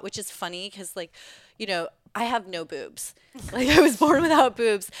of got, which is funny because like, I have no boobs. Like I was born without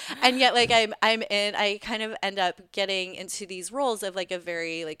boobs. And yet like I kind of end up getting into these roles of like a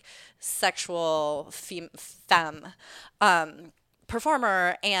very like sexual femme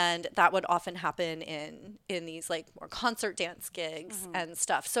performer, and that would often happen in these like more concert dance gigs and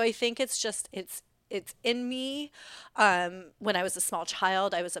stuff. So I think it's in me. When I was a small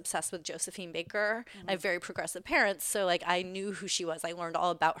child, I was obsessed with Josephine Baker. I have very progressive parents, so like I knew who she was. I learned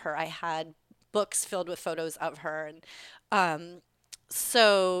all about her. I had books filled with photos of her, and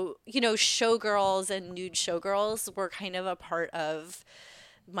so, showgirls and nude showgirls were kind of a part of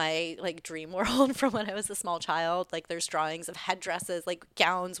my like dream world from when I was a small child. Like there's drawings of headdresses, like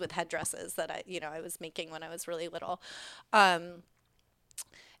gowns with headdresses that I was making when I was really little. Um,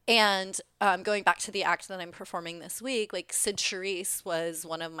 and going back to the act that I'm performing this week, like Sid Charisse was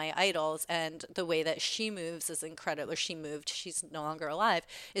one of my idols, and the way that she moves is incredible. Or she moved, she's no longer alive,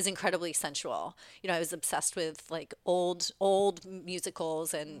 is incredibly sensual. I was obsessed with like old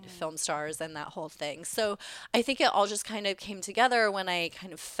musicals and film stars and that whole thing. So I think it all just kind of came together when I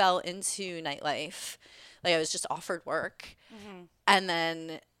kind of fell into nightlife. Like I was just offered work, and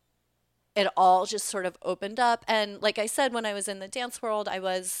then it all just sort of opened up. And like I said, when I was in the dance world, I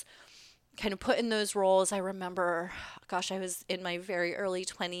was kind of put in those roles. I remember, gosh, I was in my very early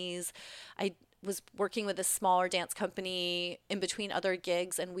 20s. I was working with a smaller dance company in between other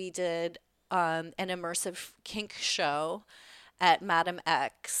gigs, and we did an immersive kink show at Madam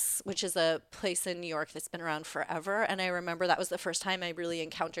X, which is a place in New York that's been around forever. And I remember that was the first time I really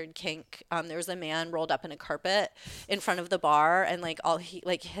encountered kink. There was a man rolled up in a carpet in front of the bar, and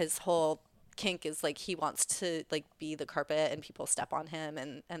like his whole kink is like he wants to like be the carpet and people step on him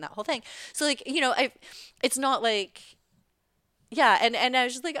and that whole thing. So like, it's not like, yeah. And I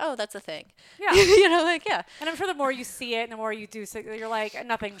was just like, oh, that's a thing. Yeah. Like, yeah. And I'm sure the more you see it and the more you do, so you're like,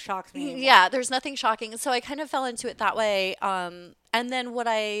 nothing shocks me anymore. Yeah, there's nothing shocking. So I kind of fell into it that way. And then what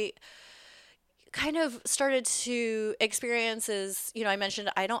I kind of started to experience is, I mentioned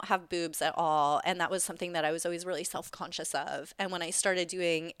I don't have boobs at all. And that was something that I was always really self-conscious of. And when I started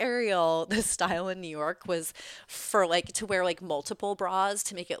doing aerial, the style in New York was for like to wear like multiple bras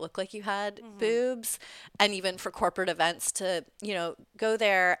to make it look like you had boobs, and even for corporate events to, go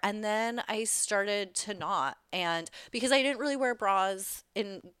there. And then I started to not. And because I didn't really wear bras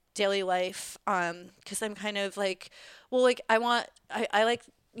in daily life, because I'm kind of like, well, like I like,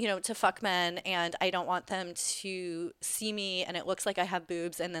 to fuck men, and I don't want them to see me and it looks like I have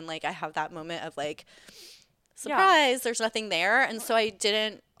boobs, and then like I have that moment of like, surprise, there's nothing there. And so I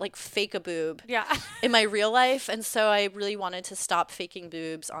didn't like fake a boob in my real life. And so I really wanted to stop faking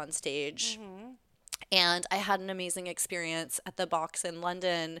boobs on stage. And I had an amazing experience at the Box in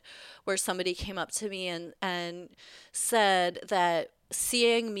London where somebody came up to me and said that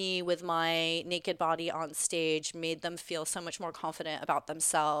seeing me with my naked body on stage made them feel so much more confident about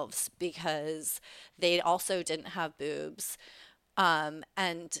themselves because they also didn't have boobs.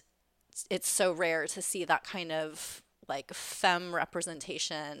 And it's so rare to see that kind of like femme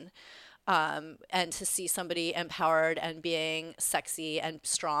representation. And to see somebody empowered and being sexy and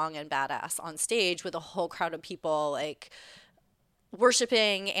strong and badass on stage with a whole crowd of people like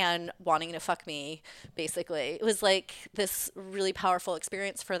worshiping and wanting to fuck me, basically. It was like this really powerful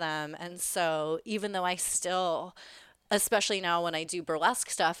experience for them. And so even though I still, especially now when I do burlesque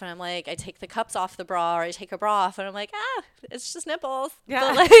stuff and I'm like, I take the cups off the bra or I take a bra off and I'm like, it's just nipples.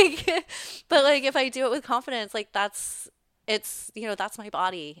 Yeah. But like if I do it with confidence, like that's my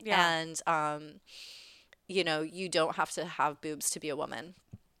body. Yeah. And, you don't have to have boobs to be a woman.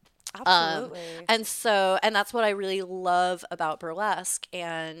 Absolutely. And that's what I really love about burlesque.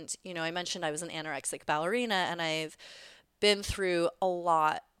 And, I mentioned I was an anorexic ballerina, and I've been through a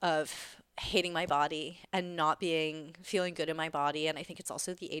lot of hating my body and not feeling good in my body. And I think it's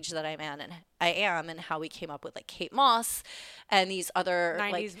also the age that I am and how we came up with like Kate Moss and these other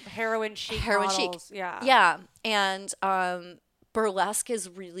 90s like heroin chic models. chic. Yeah. Yeah. And burlesque is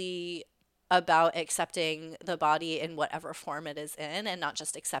really about accepting the body in whatever form it is in, and not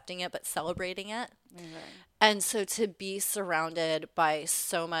just accepting it, but celebrating it. And so to be surrounded by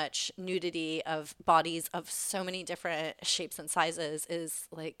so much nudity of bodies of so many different shapes and sizes is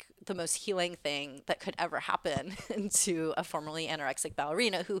like the most healing thing that could ever happen to a formerly anorexic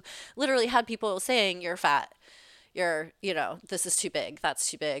ballerina who literally had people saying, you're fat, this is too big, that's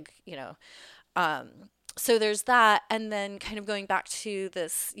too big, So there's that. And then kind of going back to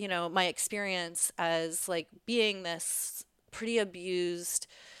this, my experience as like being this pretty abused,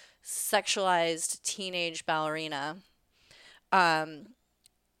 sexualized teenage ballerina,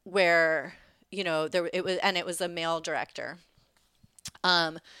 where, it was a male director,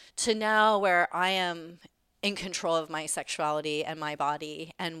 to now where I am in control of my sexuality and my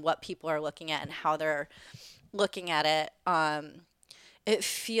body and what people are looking at and how they're looking at it. It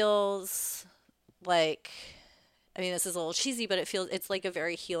feels like, I mean, this is a little cheesy, but it's like a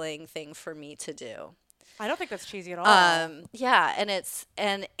very healing thing for me to do. I don't think that's cheesy at all. Yeah. And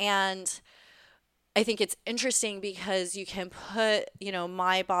I think it's interesting because you can put,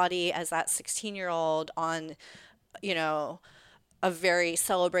 my body as that 16-year-old on, a very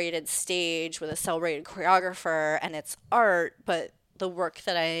celebrated stage with a celebrated choreographer, and it's art, but the work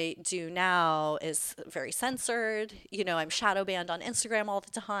that I do now is very censored. You know, I'm shadow banned on Instagram all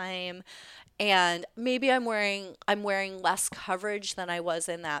the time. And maybe I'm wearing less coverage than I was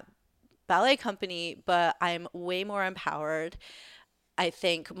in that ballet company, but I'm way more empowered. I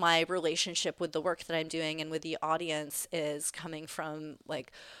think my relationship with the work that I'm doing and with the audience is coming from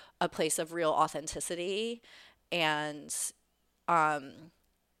like a place of real authenticity. And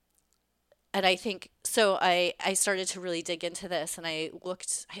and I think so I started to really dig into this, and I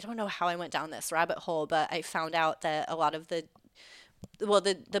don't know how I went down this rabbit hole, but I found out that a lot of the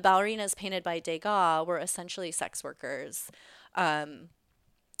ballerinas painted by Degas were essentially sex workers.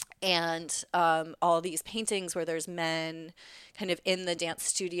 And all these paintings where there's men kind of in the dance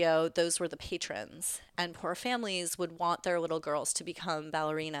studio, those were the patrons. And poor families would want their little girls to become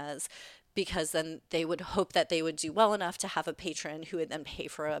ballerinas because then they would hope that they would do well enough to have a patron who would then pay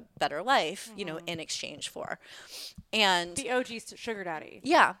for a better life, you know, in exchange for. And the OG sugar daddy.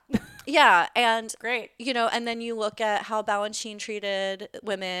 Yeah. Yeah. And great. You know, and then you look at how Balanchine treated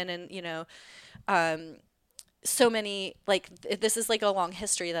women, and, you know, so many, like, this is like a long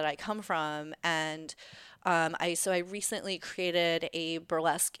history that I come from. And I recently created a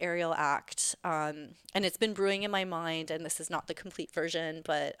burlesque aerial act, and it's been brewing in my mind, and this is not the complete version,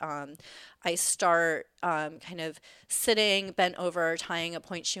 but I start kind of sitting bent over, tying a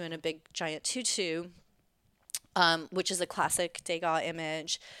point shoe in a big giant tutu, which is a classic Degas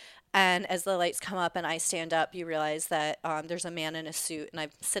image. And as the lights come up and I stand up, you realize that there's a man in a suit, and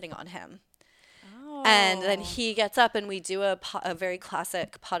I'm sitting on him. Oh. And then he gets up, and we do a very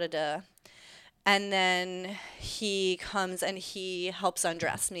classic pas de deux. And then he comes and he helps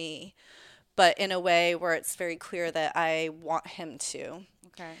undress me, but in a way where it's very clear that I want him to.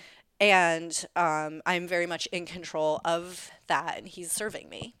 Okay. And I'm very much in control of that, and he's serving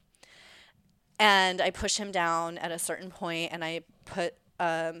me. And I push him down at a certain point, and I put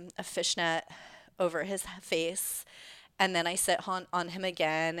a fishnet over his face, and then I sit on him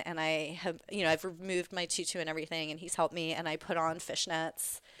again, and I have, you know, I've removed my tutu and everything, and he's helped me, and I put on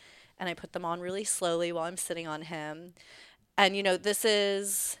fishnets. And I put them on really slowly while I'm sitting on him. And, you know, this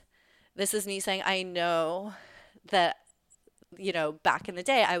is me saying, I know that, you know, back in the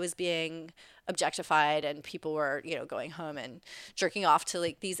day I was being objectified, and people were, you know, going home and jerking off to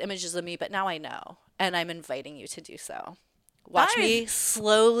like these images of me. But now I know, and I'm inviting you to do so. Watch me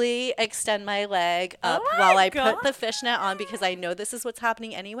slowly extend my leg up while I put the fishnet on, because I know this is what's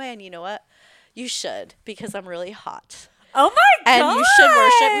happening anyway. And you know what? You should, because I'm really hot. Oh my God. And you should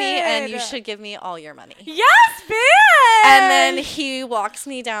worship me, and you should give me all your money. Yes, bitch! And then he walks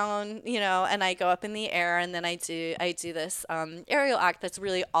me down, you know, and I go up in the air, and then I do this aerial act that's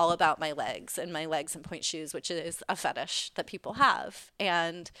really all about my legs and point shoes, which is a fetish that people have.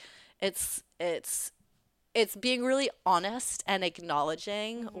 And it's being really honest and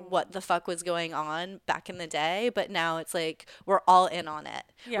acknowledging what the fuck was going on back in the day, but now it's like we're all in on it.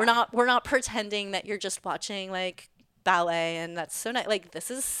 Yeah. We're not pretending that you're just watching like ballet and that's so nice. Like, this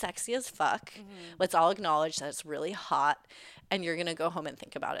is sexy as fuck. Let's all acknowledge that it's really hot, and you're gonna go home and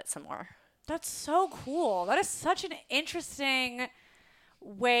think about it some more. That's so cool. That is such an interesting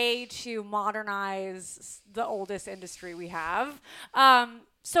way to modernize the oldest industry we have.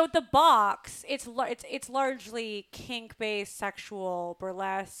 So the box, it's largely kink-based sexual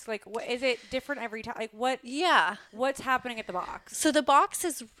burlesque. Like, what is it different every time? Like, what? Yeah. What's happening at the box? So the box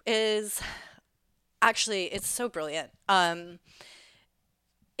is actually, it's so brilliant.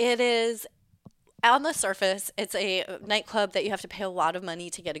 It is, on the surface, it's a nightclub that you have to pay a lot of money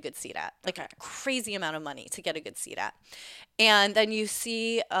to get a good seat at. Like a crazy amount of money to get a good seat at. And then you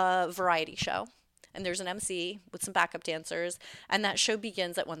see a variety show, and there's an MC with some backup dancers, and that show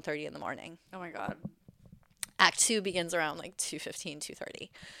begins at 1:30 in the morning. Oh my God. Act 2 begins around like 2:15,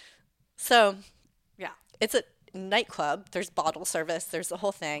 2:30. So, yeah, it's a nightclub. There's bottle service. There's the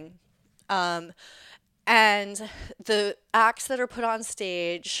whole thing. And the acts that are put on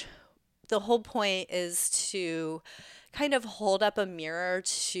stage, the whole point is to kind of hold up a mirror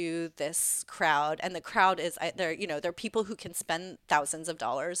to this crowd. And the crowd is, they're people who can spend thousands of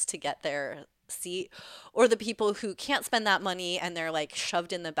dollars to get their seat, or the people who can't spend that money and they're like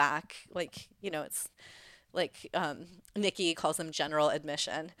shoved in the back. Like, you know, it's like Nikki calls them general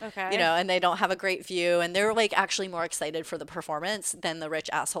admission. Okay. You know, and they don't have a great view, and they're like actually more excited for the performance than the rich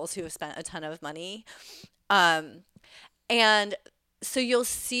assholes who have spent a ton of money. And so you'll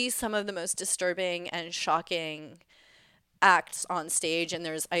see some of the most disturbing and shocking acts on stage, and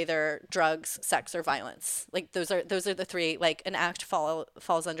there's either drugs, sex, or violence. Like those are the three. Like an act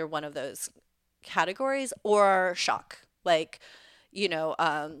falls under one of those categories, or shock. Like, you know,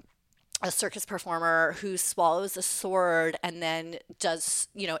 a circus performer who swallows a sword and then does,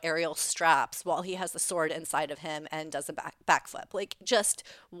 aerial straps while he has the sword inside of him and does a backflip. Like, just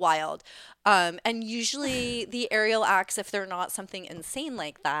wild. And usually the aerial acts, if they're not something insane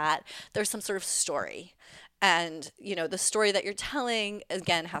like that, there's some sort of story. And, the story that you're telling,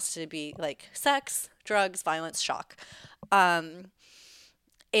 again, has to be like sex, drugs, violence, shock.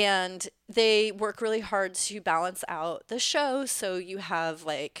 And they work really hard to balance out the show. So you have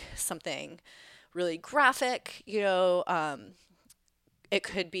like something really graphic, it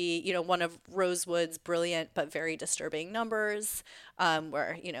could be, one of Rosewood's brilliant but very disturbing numbers,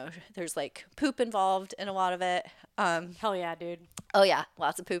 where, there's like poop involved in a lot of it. Hell yeah, dude. Oh yeah,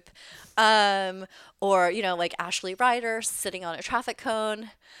 lots of poop. Or, like Ashley Ryder sitting on a traffic cone.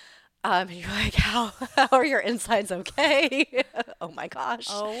 And you're like, how are your insides okay? Oh my gosh.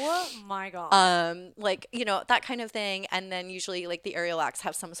 Oh my God. Like, that kind of thing. And then usually like the aerial acts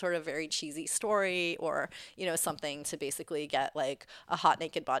have some sort of very cheesy story or, something to basically get like a hot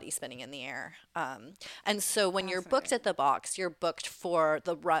naked body spinning in the air. And so when you're booked at the box, you're booked for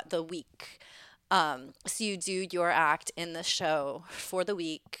the week. So you do your act in the show for the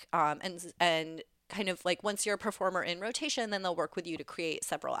week. And kind of like once you're a performer in rotation, then they'll work with you to create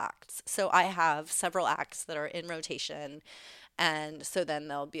several acts. So I have several acts that are in rotation. And so then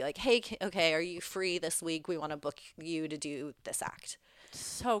they'll be like, hey, okay, are you free this week? We want to book you to do this act.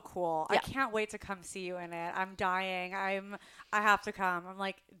 So cool. Yeah. I can't wait to come see you in it. I'm dying. I have to come.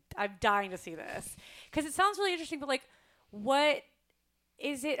 I'm dying to see this. Because it sounds really interesting, but like, what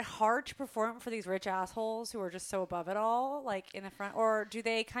is it hard to perform for these rich assholes who are just so above it all, like in the front? Or do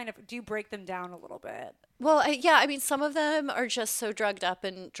you break them down a little bit? Well, I mean, some of them are just so drugged up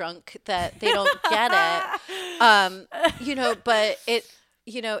and drunk that they don't get it. But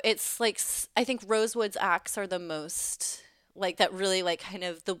it's like, I think Rosewood's acts are the most like that really like kind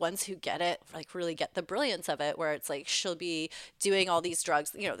of the ones who get it, like really get the brilliance of it, where it's like she'll be doing all these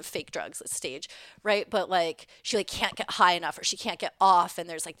drugs, the fake drugs at stage, right? But like she like can't get high enough or she can't get off, and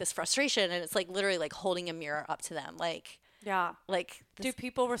there's like this frustration, and it's like literally like holding a mirror up to them, like yeah, like do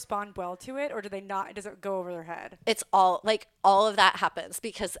people respond well to it, or do they not? Does it go over their head? It's all of that happens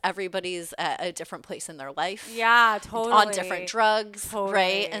because everybody's at a different place in their life. Yeah, totally. On different drugs, totally.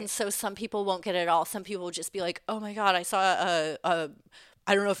 Right? And so some people won't get it all. Some people will just be like, oh my God, I saw I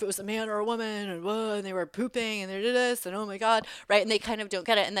don't know if it was a man or a woman, and they were pooping, and they did this, and oh my God, right? And they kind of don't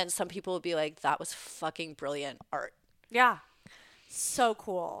get it. And then some people will be like, that was fucking brilliant art. Yeah. So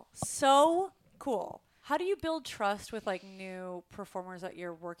cool. So cool. How do you build trust with like new performers that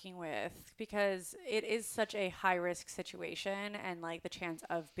you're working with? Because it is such a high risk situation, and like the chance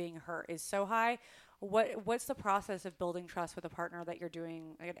of being hurt is so high. What's the process of building trust with a partner that you're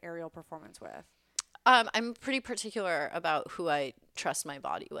doing like an aerial performance with? I'm pretty particular about who I trust my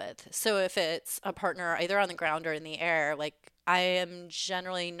body with. So if it's a partner either on the ground or in the air, like I am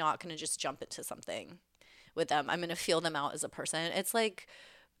generally not going to just jump into something with them. I'm going to feel them out as a person. It's like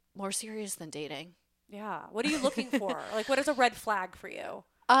more serious than dating. Yeah. What are you looking for? Like, what is a red flag for you?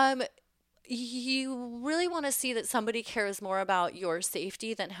 You really want to see that somebody cares more about your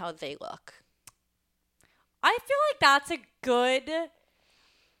safety than how they look. I feel like that's a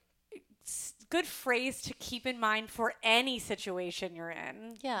good phrase to keep in mind for any situation you're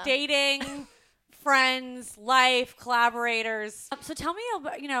in. Yeah. Dating, friends, life, collaborators. So tell me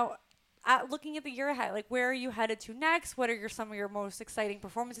about, looking at the year ahead, like where are you headed to next? What are some of your most exciting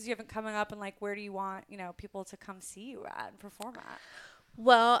performances you have coming up, and like where do you want people to come see you at and perform at?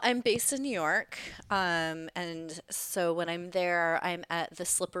 Well, I'm based in New York, and so when I'm there, I'm at the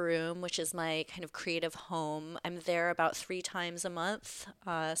Slipper Room, which is my kind of creative home. I'm there about 3 times a month,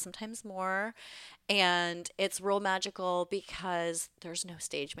 sometimes more, and it's real magical because there's no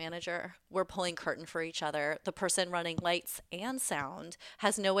stage manager. We're pulling curtain for each other. The person running lights and sound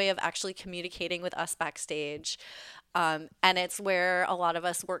has no way of actually communicating with us backstage, and it's where a lot of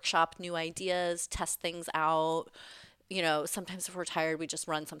us workshop new ideas, test things out. Sometimes if we're tired, we just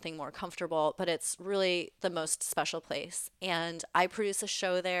run something more comfortable, but it's really the most special place. And I produce a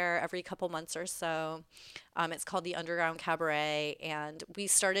show there every couple months or so. It's called the Underground Cabaret, and we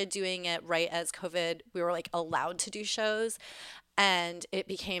started doing it right as COVID. We were like allowed to do shows, and it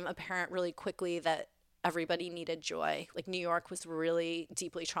became apparent really quickly that everybody needed joy. Like New York was really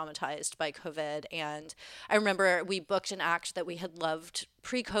deeply traumatized by COVID. And I remember we booked an act that we had loved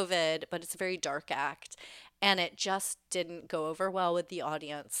pre-COVID, but it's a very dark act. And it just didn't go over well with the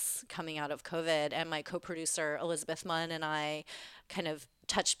audience coming out of COVID. And my co-producer, Elizabeth Munn, and I kind of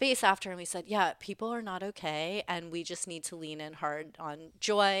touched base after, and we said, yeah, people are not okay. And we just need to lean in hard on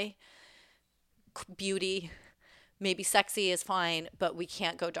joy, beauty, maybe sexy is fine, but we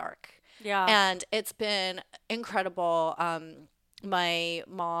can't go dark. Yeah. And it's been incredible. My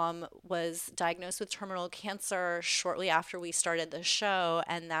mom was diagnosed with terminal cancer shortly after we started the show,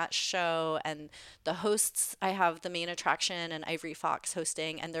 and that show and the hosts, I have the main attraction and Ivory Fox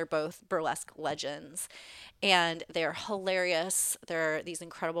hosting, and they're both burlesque legends. And they're hilarious. They're these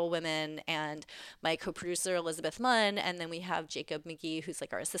incredible women, and my co-producer Elizabeth Munn, and then we have Jacob McGee, who's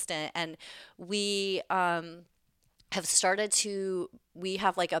like our assistant, and we have started to, we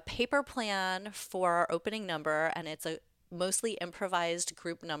have like a paper plan for our opening number, and it's a mostly improvised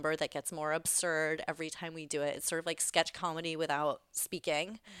group number that gets more absurd every time we do it. It's sort of like sketch comedy without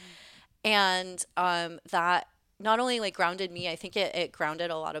speaking. And that not only like grounded me, I think it grounded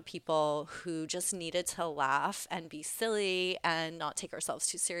a lot of people who just needed to laugh and be silly and not take ourselves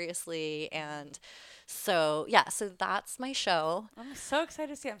too seriously. And so, yeah, so that's my show. I'm so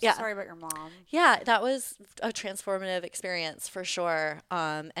excited to see it. I'm Yeah. so sorry about your mom. Yeah, that was a transformative experience for sure.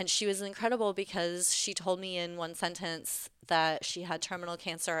 And she was incredible because she told me in one sentence that she had terminal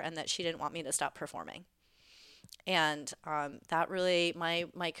cancer and that she didn't want me to stop performing. And that really,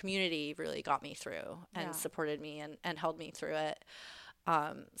 my community really got me through and Yeah. supported me and held me through it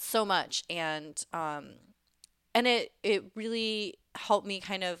so much. And it really helped me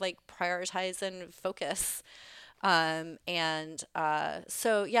kind of like prioritize and focus. So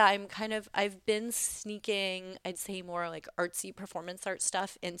yeah, I've been sneaking, I'd say more like artsy performance art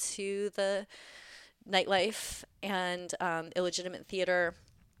stuff into the nightlife and illegitimate theater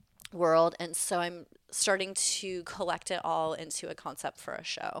world. And so I'm starting to collect it all into a concept for a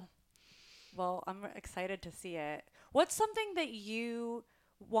show. Well, I'm excited to see it. What's something that you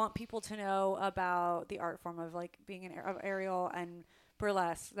want people to know about the art form of like being of aerial and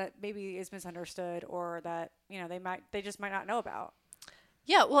burlesque that maybe is misunderstood or that, you know, they just might not know about?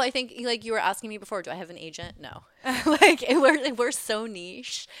 Yeah, well, I think like you were asking me before, do I have an agent? No. Like we're so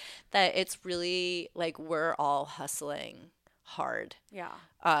niche that it's really like we're all hustling hard. Yeah.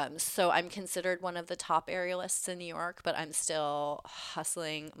 So I'm considered one of the top aerialists in New York, but I'm still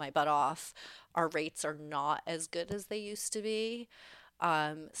hustling my butt off. Our rates are not as good as they used to be.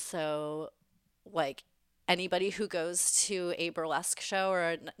 So like anybody who goes to a burlesque show or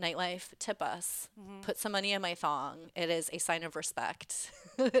a nightlife, tip us. Put some money in my thong. It is a sign of respect,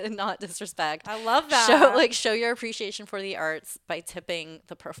 not disrespect. I love that. Show your appreciation for the arts by tipping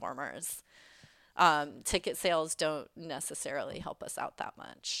the performers. Ticket sales don't necessarily help us out that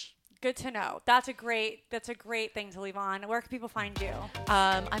much. Good to know. That's a great thing to leave on. Where can people find you?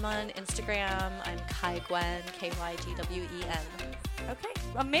 I'm on Instagram. I'm Kai Gwen, Kygwen. Okay.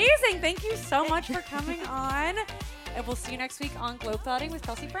 Amazing. Thank you so much for coming on. And we'll see you next week on Globetrotting with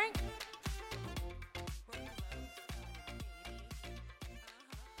Chelsea Frank.